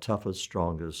 The toughest,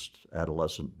 strongest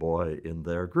adolescent boy in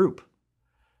their group.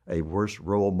 A worse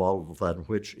role model than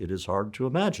which it is hard to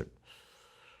imagine.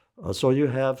 So you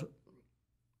have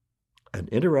an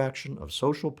interaction of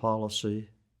social policy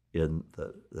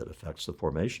that affects the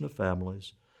formation of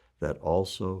families, that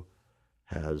also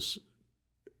has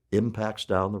impacts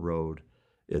down the road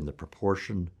in the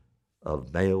proportion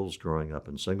of males growing up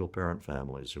in single-parent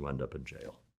families who end up in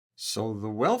jail. So the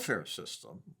welfare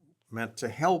system, meant to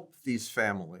help these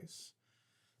families,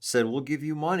 said, we'll give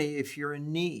you money if you're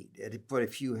in need. But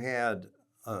if you had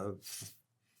a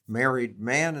married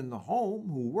man in the home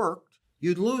who worked,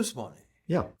 you'd lose money.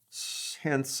 Yeah.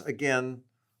 Hence, again,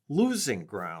 losing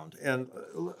ground. And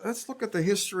let's look at the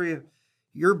history.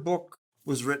 Your book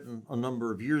was written a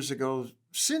number of years ago.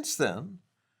 Since then,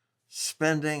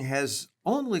 spending has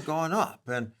only gone up.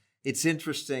 And it's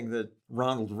interesting that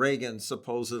Ronald Reagan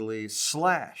supposedly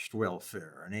slashed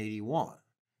welfare in 81.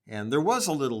 And there was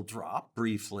a little drop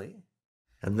briefly.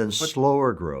 And then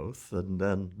slower growth, but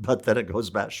then it goes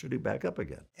back, shooting back up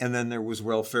again. And then there was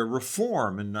welfare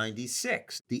reform in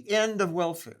 96, the end of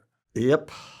welfare.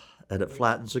 Yep. And it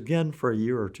flattens again for a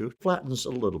year or two. Flattens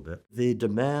a little bit. The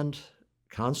demand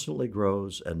constantly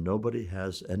grows, and nobody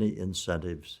has any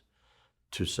incentives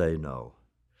to say no.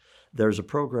 There's a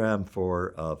program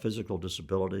for physical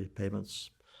disability payments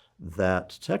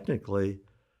that technically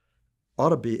ought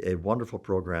to be a wonderful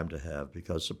program to have,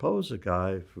 because suppose a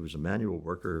guy who's a manual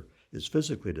worker is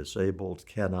physically disabled,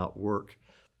 cannot work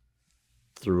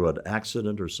through an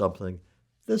accident or something.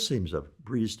 This seems a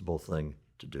reasonable thing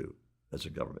to do as a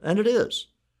government, and it is.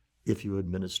 if you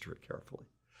administer it carefully.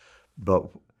 But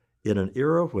in an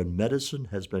era when medicine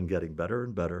has been getting better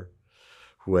and better,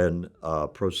 when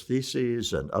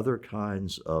prostheses and other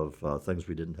kinds of things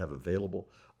we didn't have available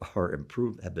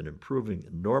have been improving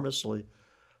enormously,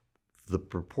 the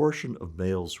proportion of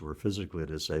males who are physically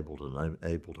disabled and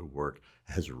unable to work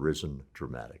has risen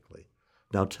dramatically.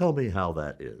 Now tell me how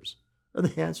that is. And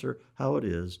the answer, how it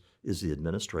is the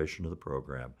administration of the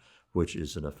program, which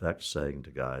is in effect saying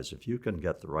to guys, if you can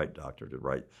get the right doctor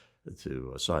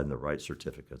to assign the right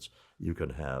certificates, you can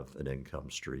have an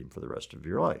income stream for the rest of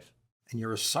your life. And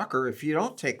you're a sucker if you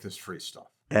don't take this free stuff.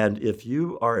 And if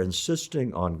you are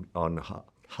insisting on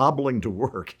hobbling to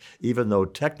work, even though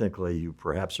technically you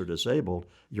perhaps are disabled,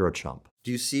 you're a chump.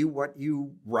 Do you see what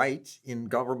you write in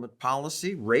government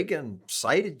policy? Reagan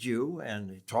cited you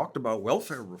and he talked about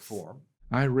welfare reform.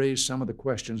 I raised some of the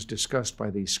questions discussed by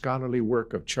the scholarly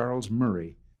work of Charles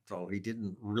Murray. So he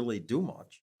didn't really do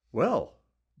much. Well,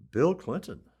 Bill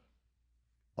Clinton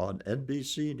on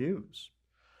NBC News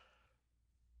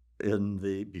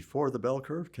before the bell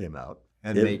curve came out.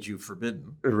 And made you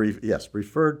forbidden.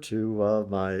 Referred to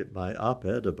my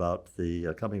op-ed about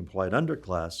the coming white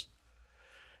underclass.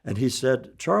 And he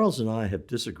said, Charles and I have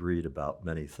disagreed about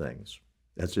many things,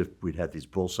 as if we'd had these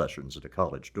bull sessions at a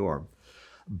college dorm.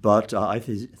 But I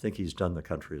think he's done the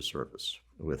country a service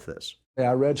with this.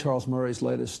 Yeah, I read Charles Murray's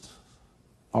latest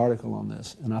article on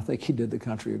this, and I think he did the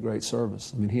country a great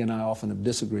service. I mean, he and I often have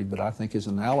disagreed, but I think his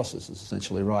analysis is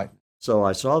essentially right. So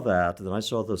I saw that, and then I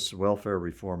saw this Welfare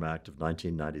Reform Act of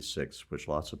 1996, which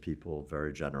lots of people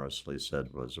very generously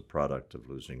said was a product of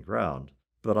losing ground.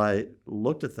 But I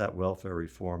looked at that Welfare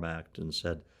Reform Act and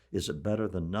said, is it better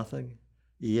than nothing?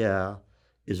 Yeah.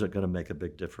 Is it going to make a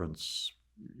big difference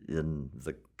in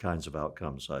the kinds of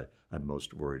outcomes I'm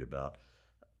most worried about?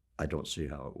 I don't see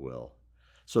how it will.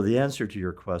 So the answer to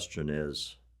your question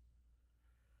is,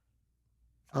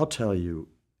 I'll tell you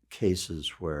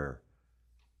cases where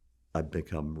I've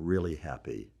become really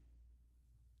happy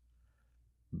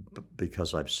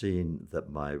because I've seen that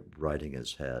my writing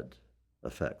has had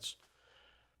effects.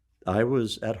 I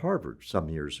was at Harvard some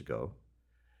years ago,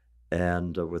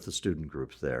 and with the student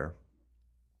groups there,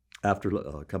 after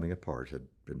Coming Apart had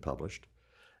been published,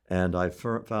 and I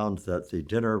found that the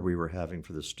dinner we were having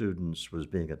for the students was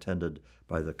being attended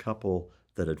by the couple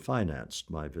that had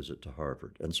financed my visit to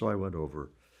Harvard. And so I went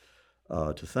over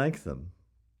to thank them.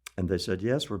 And they said,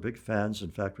 yes, we're big fans.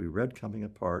 In fact, we read Coming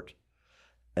Apart.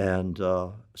 And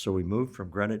so we moved from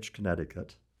Greenwich,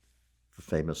 Connecticut, the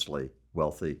famously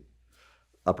wealthy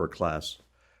upper class,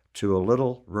 to a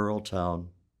little rural town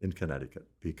in Connecticut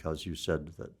because you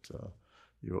said that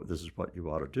this is what you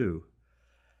ought to do.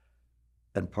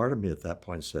 And part of me at that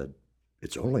point said,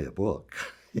 it's only a book,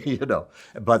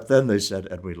 But then they said,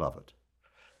 and we love it.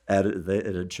 And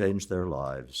it had changed their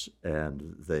lives,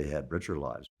 and they had richer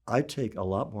lives. I take a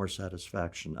lot more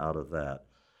satisfaction out of that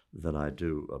than I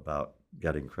do about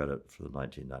getting credit for the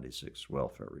 1996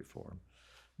 welfare reform,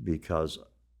 because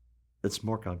it's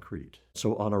more concrete.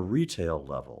 So on a retail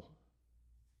level,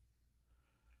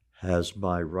 has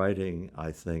my writing,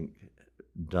 I think,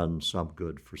 done some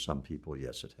good for some people?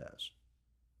 Yes, it has.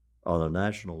 On a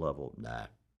national level, nah.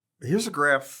 Here's a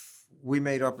graph we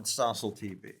made up at Stossel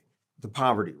TV, the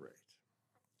poverty rate.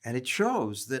 And it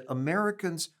shows that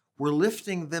Americans were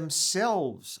lifting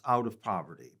themselves out of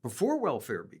poverty before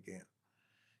welfare began,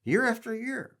 year after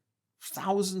year,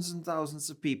 thousands and thousands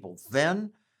of people.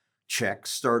 Then checks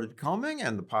started coming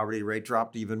and the poverty rate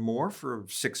dropped even more for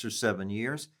 6 or 7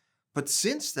 years. But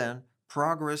since then,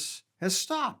 progress has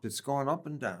stopped. It's gone up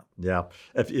and down. Yeah.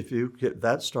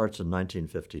 That starts in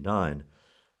 1959.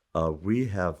 We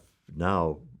have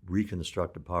now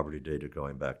reconstructed poverty data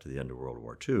going back to the end of World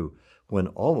War II, when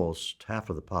almost half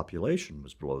of the population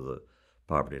was below the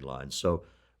poverty line. So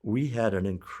we had an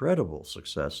incredible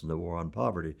success in the war on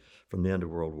poverty from the end of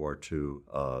World War II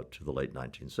to the late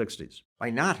 1960s.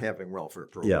 By not having welfare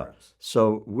programs. Yeah.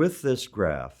 So with this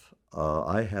graph,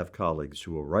 I have colleagues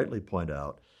who will rightly point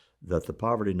out that the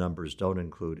poverty numbers don't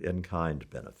include in-kind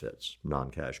benefits,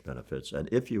 non-cash benefits. And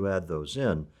if you add those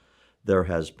in, there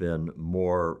has been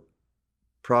more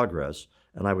progress.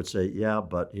 And I would say, yeah,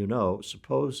 but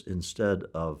suppose instead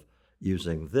of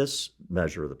using this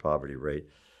measure of the poverty rate,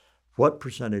 what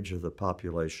percentage of the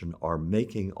population are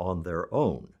making on their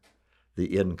own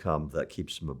the income that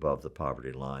keeps them above the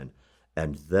poverty line?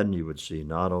 And then you would see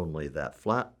not only that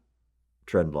flat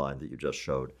trend line that you just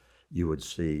showed, you would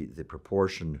see the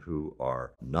proportion who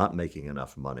are not making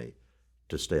enough money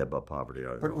to stay above poverty.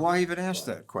 But why even ask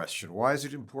that question? Why is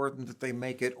it important that they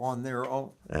make it on their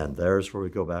own? And there's where we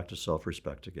go back to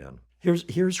self-respect again.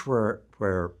 Here's where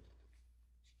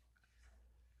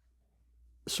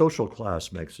social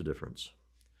class makes a difference.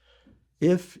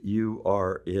 If you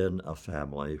are in a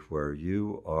family where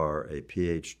you are a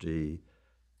PhD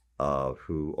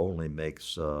who only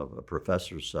makes a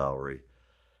professor's salary,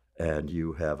 and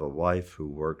you have a wife who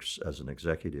works as an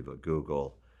executive at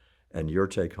Google, and your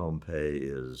take-home pay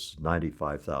is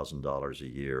 $95,000 a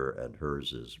year and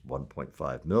hers is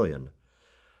 $1.5 million,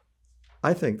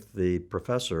 I think the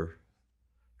professor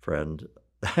friend,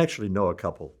 I actually know a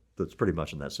couple that's pretty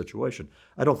much in that situation.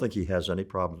 I don't think he has any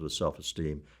problems with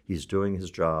self-esteem. He's doing his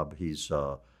job. He's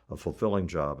a fulfilling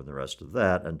job and the rest of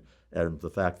that. And the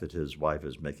fact that his wife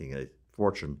is making a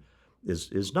fortune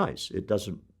is nice. It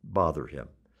doesn't bother him.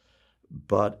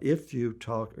 But if you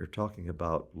are talking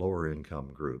about lower income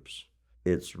groups,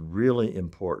 it's really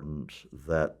important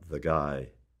that the guy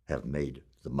have made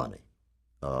the money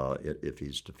if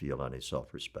he's to feel any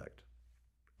self-respect.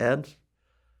 And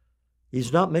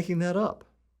he's not making that up.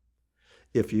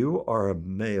 If you are a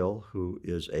male who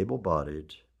is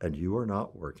able-bodied and you are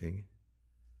not working,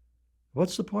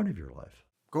 what's the point of your life?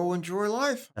 Go enjoy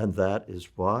life. And that is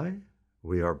why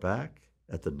we are back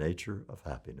at the nature of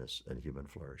happiness and human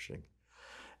flourishing.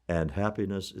 And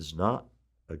happiness is not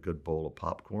a good bowl of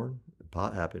popcorn.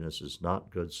 Happiness is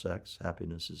not good sex.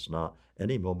 Happiness is not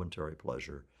any momentary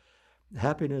pleasure.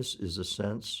 Happiness is a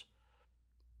sense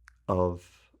of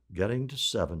getting to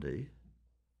 70,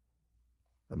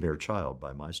 a mere child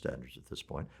by my standards at this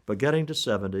point, but getting to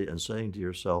 70 and saying to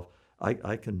yourself,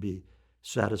 I can be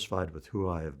satisfied with who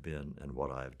I have been and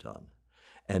what I have done.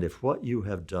 And if what you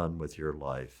have done with your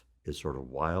life is sort of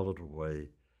while it away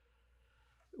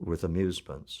with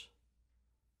amusements,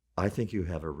 I think you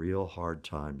have a real hard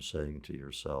time saying to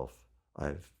yourself,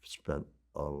 I've spent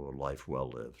a life well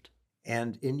lived.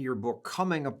 And in your book,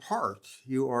 Coming Apart,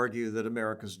 you argue that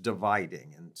America's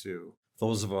dividing into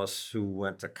those of us who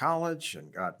went to college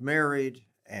and got married,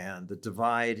 and the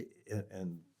divide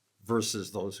and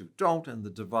versus those who don't, and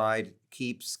the divide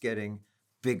keeps getting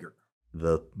bigger.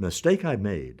 The mistake I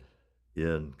made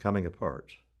in Coming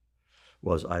Apart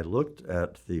was I looked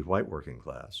at the white working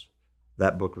class.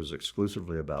 That book was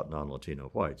exclusively about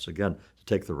non-Latino whites. Again, to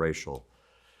take the racial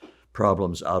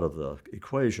problems out of the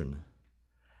equation.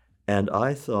 And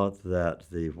I thought that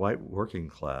the white working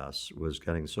class was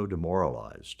getting so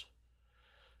demoralized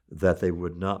that they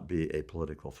would not be a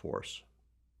political force.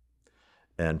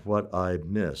 And what I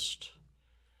missed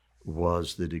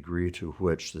was the degree to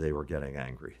which they were getting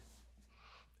angry.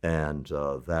 And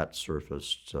that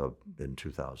surfaced in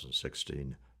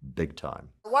 2016, big time.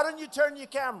 Why don't you turn your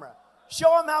camera?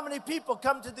 Show them how many people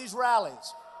come to these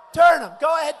rallies. Turn them.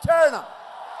 Go ahead, turn them.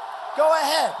 Go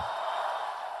ahead.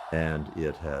 And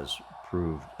it has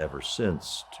proved ever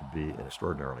since to be an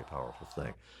extraordinarily powerful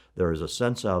thing. There is a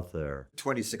sense out there.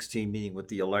 2016 meaning with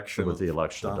the election of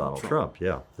Donald Trump.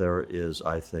 Yeah. There is,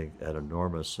 I think, an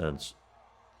enormous sense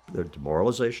that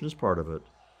demoralization is part of it,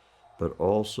 but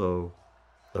also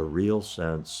a real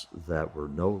sense that we're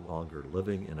no longer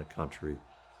living in a country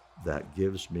that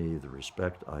gives me the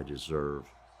respect I deserve,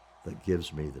 that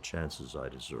gives me the chances I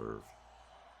deserve.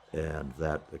 And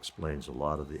that explains a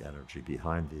lot of the energy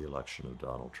behind the election of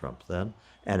Donald Trump then.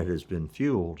 And it has been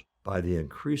fueled by the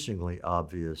increasingly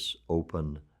obvious,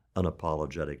 open,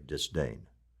 unapologetic disdain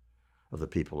of the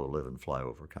people who live in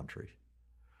flyover country,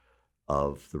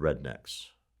 of the rednecks.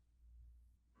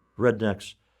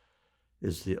 Rednecks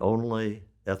is the only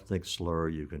ethnic slur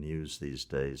you can use these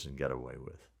days and get away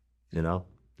with. You know,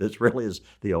 this really is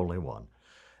the only one.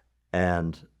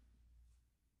 And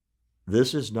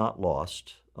this is not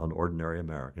lost on ordinary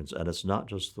Americans, and it's not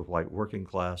just the white working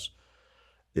class,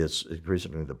 it's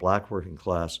increasingly the black working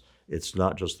class, it's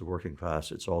not just the working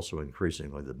class, it's also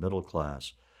increasingly the middle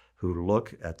class who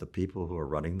look at the people who are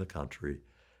running the country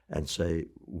and say,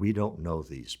 we don't know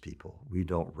these people, we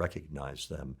don't recognize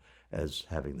them as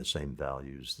having the same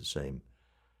values, the same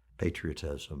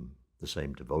patriotism, the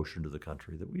same devotion to the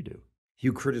country that we do.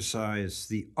 You criticize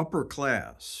the upper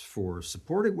class for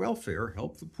supporting welfare,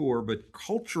 help the poor, but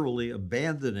culturally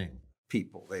abandoning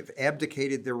people. They've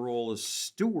abdicated their role as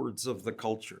stewards of the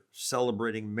culture,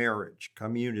 celebrating marriage,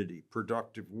 community,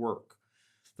 productive work,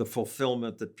 the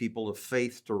fulfillment that people of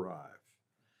faith derive.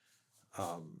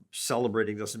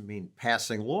 Celebrating doesn't mean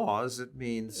passing laws, it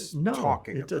means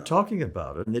talking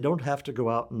about it. And they don't have to go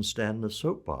out and stand in a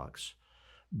soapbox.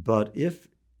 But if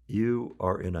you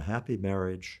are in a happy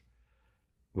marriage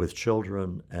with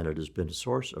children and it has been a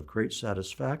source of great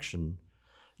satisfaction,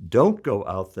 don't go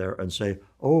out there and say,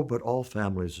 oh, but all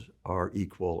families are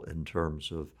equal in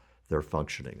terms of their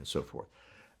functioning and so forth.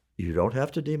 You don't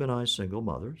have to demonize single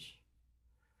mothers.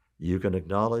 You can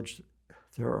acknowledge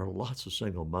there are lots of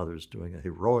single mothers doing a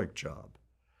heroic job,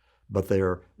 but they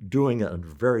are doing it under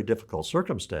very difficult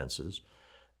circumstances.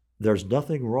 There's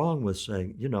nothing wrong with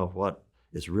saying, you know what,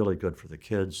 it's really good for the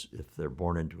kids if they're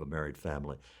born into a married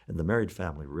family, and the married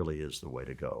family really is the way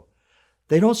to go.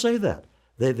 They don't say that.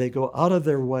 They go out of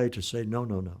their way to say, no,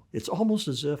 no, no. It's almost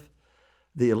as if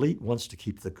the elite wants to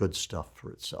keep the good stuff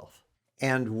for itself.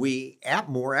 And we,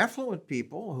 more affluent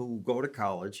people who go to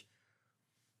college,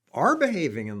 are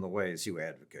behaving in the ways you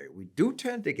advocate. We do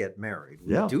tend to get married.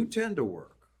 We do tend to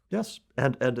work. Yes,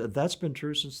 and that's been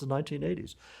true since the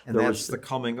 1980s. And that's the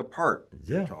coming apart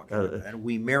you're talking about. And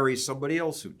we marry somebody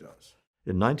else who does.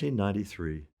 In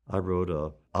 1993, I wrote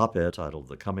an op-ed titled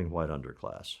The Coming White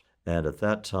Underclass. And at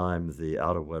that time, the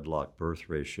out-of-wedlock birth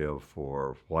ratio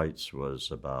for whites was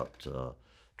about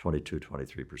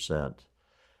 22-23%.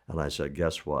 And I said,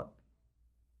 guess what?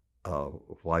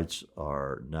 Whites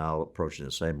are now approaching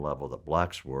the same level that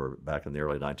blacks were back in the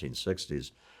early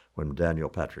 1960s when Daniel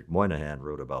Patrick Moynihan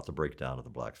wrote about the breakdown of the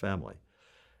black family.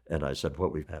 And I said,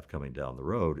 what we have coming down the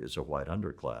road is a white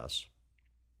underclass.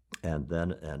 And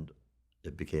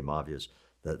it became obvious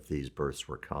that these births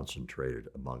were concentrated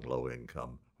among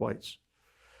low-income whites.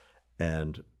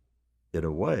 And in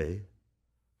a way,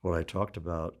 what I talked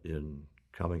about in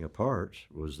Coming Apart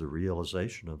was the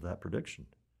realization of that prediction.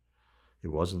 It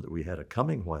wasn't that we had a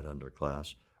coming white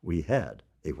underclass, we had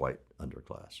a white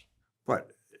underclass.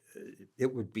 But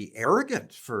it would be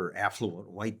arrogant for affluent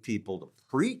white people to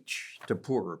preach to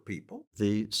poorer people.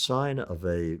 The sign of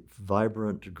a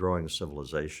vibrant, growing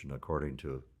civilization, according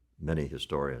to many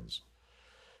historians,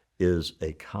 is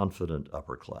a confident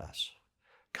upper class,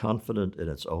 confident in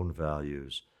its own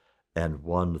values, and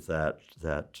one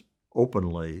that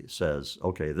openly says,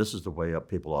 okay, this is the way up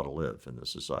people ought to live in this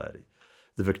society.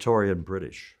 The Victorian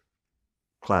British,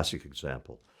 classic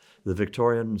example. The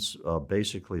Victorians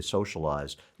basically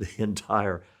socialized the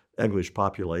entire English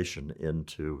population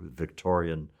into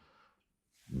Victorian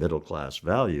middle-class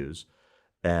values,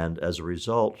 and as a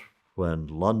result, when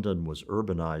London was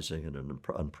urbanizing at an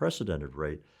unprecedented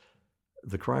rate,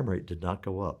 the crime rate did not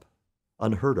go up.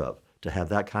 Unheard of to have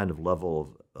that kind of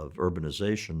level of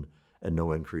urbanization and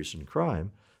no increase in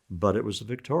crime, but it was the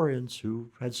Victorians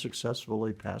who had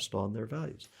successfully passed on their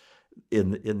values.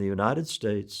 In the United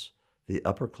States, the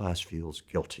upper class feels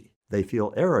guilty. They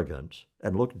feel arrogant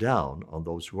and look down on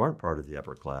those who aren't part of the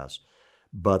upper class,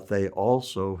 but they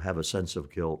also have a sense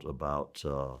of guilt about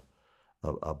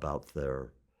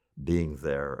their being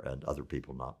there and other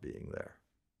people not being there.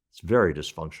 It's very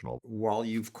dysfunctional. While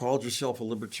you've called yourself a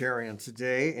libertarian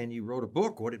today and you wrote a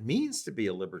book, What It Means to Be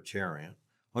a Libertarian,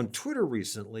 on Twitter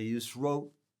recently you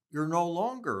wrote, you're no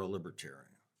longer a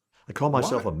libertarian. I call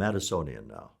myself a Madisonian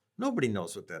now. Nobody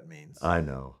knows what that means. I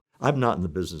know. I'm not in the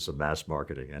business of mass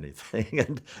marketing anything.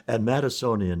 And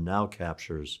Madisonian now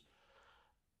captures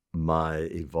my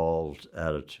evolved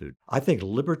attitude. I think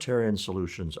libertarian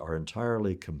solutions are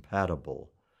entirely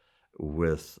compatible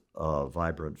with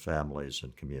vibrant families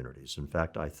and communities. In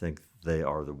fact, I think they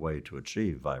are the way to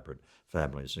achieve vibrant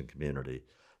families and community.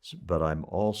 But I'm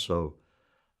also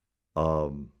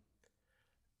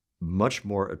much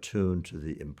more attuned to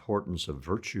the importance of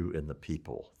virtue in the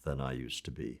people than I used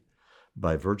to be.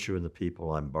 By virtue in the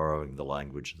people, I'm borrowing the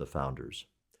language of the founders,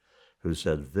 who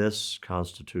said this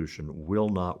Constitution will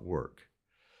not work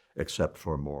except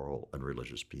for moral and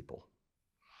religious people.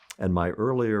 And my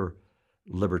earlier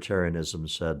libertarianism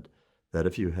said that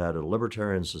if you had a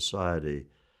libertarian society,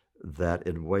 that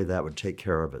in a way that would take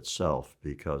care of itself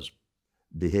because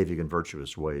behaving in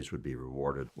virtuous ways would be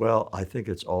rewarded. Well, I think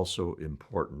it's also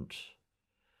important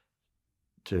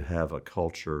to have a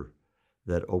culture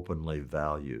that openly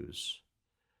values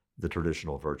the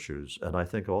traditional virtues. And I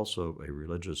think also a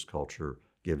religious culture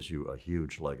gives you a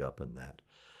huge leg up in that.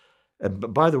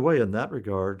 And by the way, in that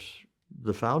regard,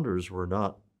 the founders were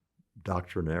not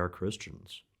doctrinaire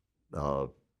Christians.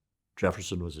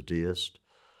 Jefferson was a deist.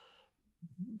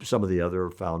 Some of the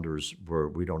other founders were,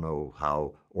 we don't know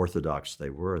how orthodox they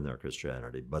were in their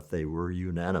Christianity, but they were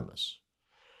unanimous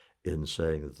in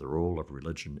saying that the role of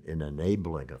religion in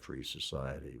enabling a free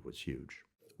society was huge.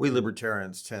 We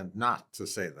libertarians tend not to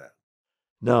say that.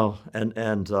 No, and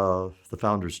the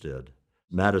founders did.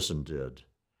 Madison did,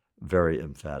 very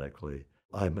emphatically.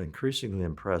 I'm increasingly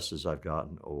impressed as I've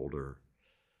gotten older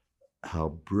how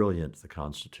brilliant the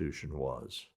Constitution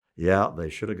was. Yeah, they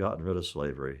should have gotten rid of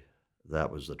slavery. That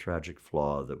was the tragic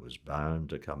flaw that was bound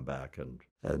to come back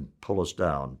and pull us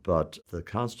down. But the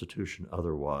Constitution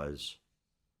otherwise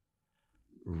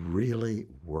really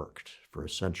worked for a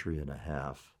century and a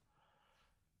half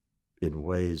in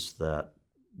ways that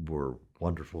were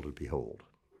wonderful to behold.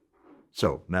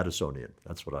 So, Madisonian,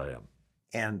 that's what I am.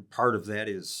 And part of that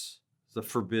is the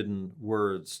forbidden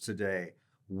words today?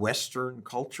 Western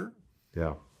culture?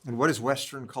 Yeah. And what does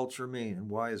Western culture mean? And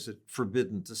why is it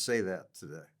forbidden to say that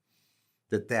today?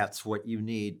 That that's what you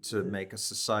need to make a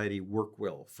society work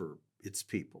well for its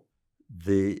people?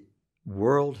 The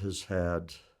world has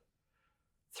had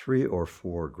 3 or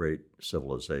 4 great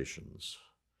civilizations,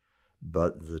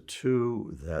 but the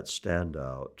 2 that stand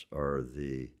out are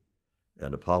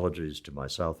and apologies to my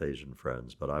South Asian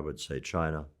friends, but I would say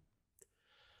China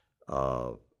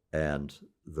and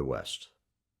the West.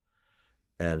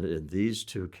 And in these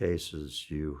 2 cases,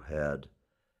 you had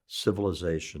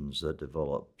civilizations that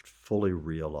developed fully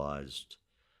realized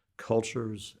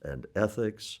cultures and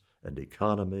ethics and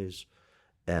economies,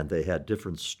 and they had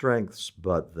different strengths,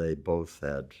 but they both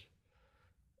had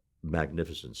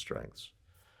magnificent strengths.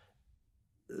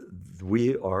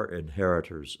 We are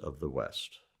inheritors of the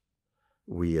West.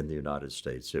 We in the United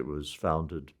States. It was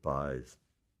founded by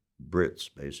Brits,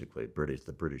 basically,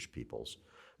 the British peoples,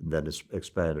 and then it's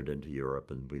expanded into Europe,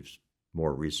 and we've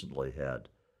more recently had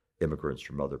immigrants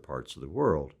from other parts of the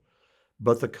world.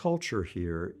 But the culture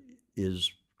here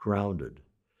is grounded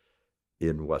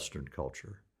in Western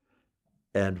culture.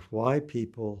 And why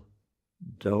people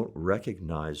don't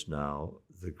recognize now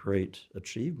the great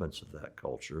achievements of that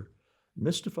culture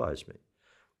mystifies me.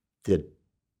 Did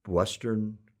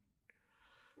Western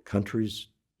countries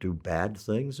do bad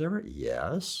things ever?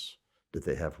 Yes. Did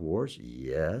they have wars?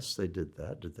 Yes, they did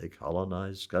that. Did they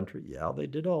colonize country? Yeah, they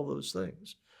did all those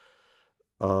things.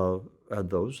 And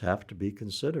those have to be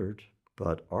considered.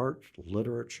 But art,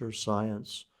 literature,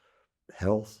 science,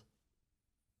 health,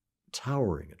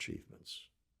 towering achievements.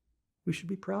 We should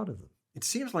be proud of them. It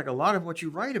seems like a lot of what you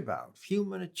write about,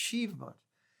 human achievement,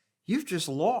 you've just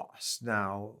lost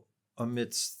now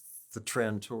amidst the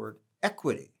trend toward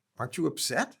equity. Aren't you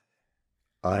upset?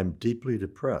 I'm deeply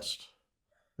depressed.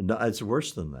 No, it's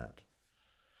worse than that.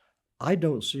 I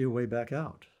don't see a way back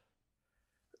out.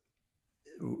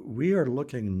 We are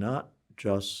looking not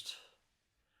just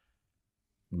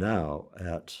now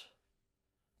at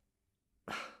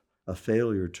a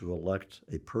failure to elect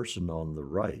a person on the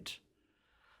right.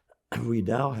 We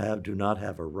now do not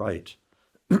have a right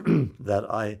that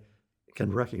I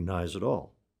can recognize at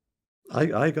all.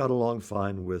 I got along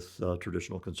fine with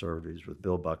traditional conservatives, with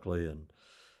Bill Buckley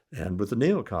and with the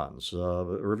neocons,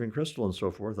 Irving Kristol and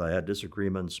so forth. I had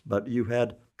disagreements, but you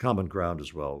had common ground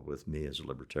as well with me as a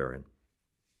libertarian.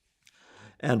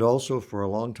 And also for a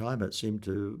long time, it seemed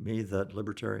to me that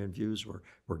libertarian views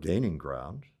were gaining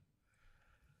ground.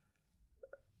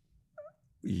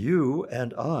 You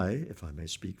and I, if I may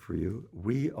speak for you,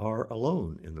 we are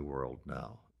alone in the world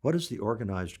now. What is the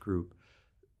organized group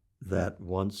that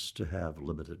wants to have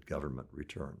limited government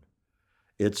return?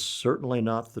 It's certainly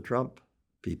not the Trump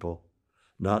people,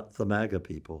 not the MAGA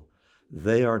people.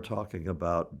 They are talking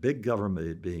about big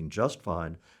government being just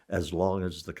fine as long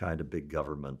as the kind of big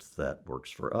government that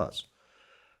works for us.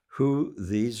 Who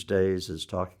these days is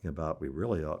talking about we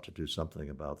really ought to do something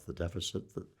about the deficit?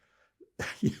 That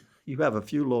you have a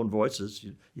few lone voices,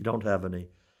 you don't have any.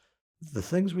 The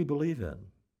things we believe in,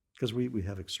 because we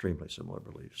have extremely similar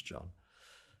beliefs, John.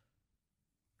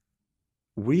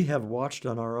 We have watched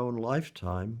on our own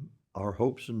lifetime our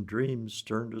hopes and dreams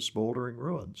turn to smoldering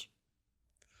ruins.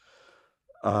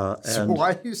 So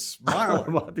why are you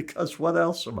smiling? Because what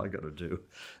else am I going to do?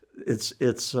 It's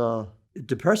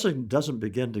depressing doesn't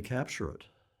begin to capture it.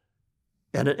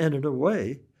 And in a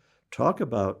way, talk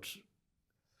about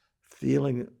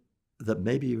feeling that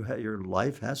maybe your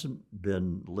life hasn't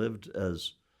been lived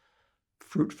as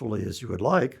fruitfully as you would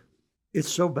like.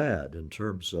 It's so bad in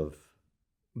terms of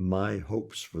my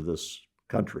hopes for this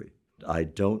country. I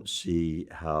don't see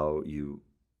how you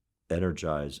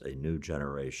energize a new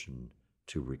generation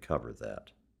to recover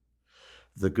that.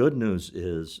 The good news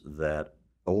is that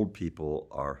old people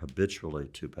are habitually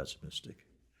too pessimistic.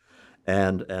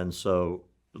 And so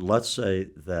let's say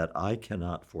that I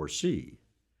cannot foresee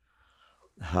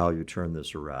how you turn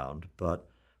this around, but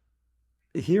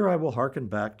here I will hearken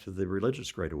back to the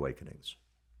religious Great Awakenings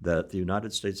that the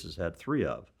United States has had 3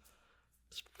 of,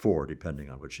 4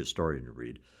 depending on which historian you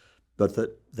read, but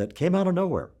that came out of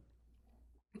nowhere.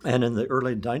 And in the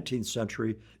early 19th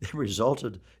century, it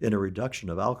resulted in a reduction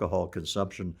of alcohol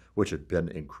consumption, which had been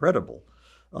incredible,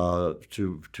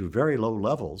 to very low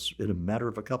levels in a matter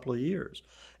of a couple of years.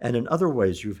 And in other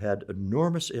ways, you've had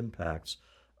enormous impacts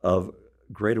of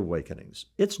Great Awakenings.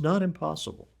 It's not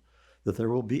impossible that there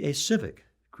will be a civic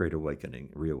Great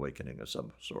Awakening, reawakening of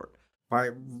some sort.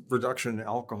 By reduction in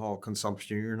alcohol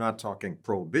consumption, you're not talking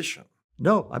prohibition.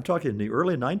 No, I'm talking in the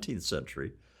early 19th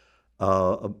century.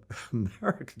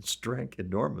 Americans drank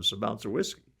enormous amounts of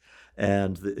whiskey.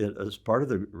 And as part of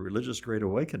the religious Great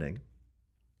Awakening,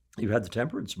 you had the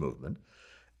temperance movement,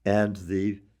 and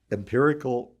the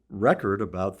empirical record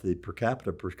about the per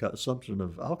capita consumption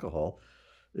of alcohol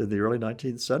in the early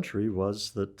 19th century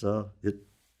was that it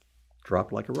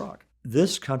dropped like a rock.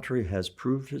 This country has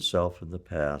proved itself in the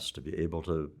past to be able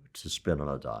to spin on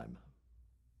a dime.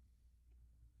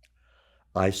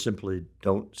 I simply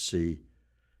don't see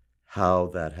how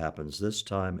that happens this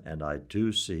time, and I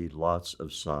do see lots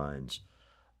of signs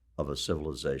of a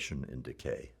civilization in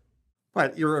decay.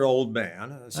 But you're an old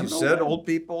man. As you said, old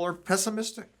people are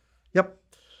pessimistic.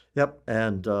 Yep.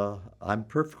 And I'm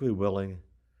perfectly willing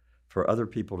for other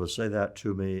people to say that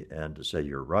to me and to say,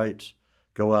 you're right,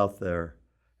 go out there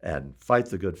and fight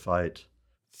the good fight.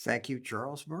 Thank you,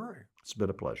 Charles Murray. It's been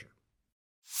a pleasure.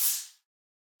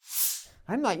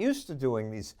 I'm not used to doing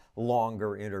these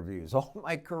longer interviews. All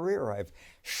my career, I've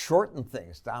shortened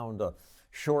things down to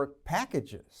short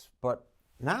packages. But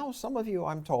now some of you,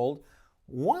 I'm told,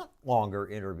 want longer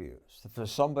interviews. If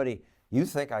there's somebody you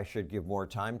think I should give more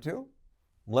time to,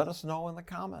 let us know in the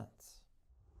comments.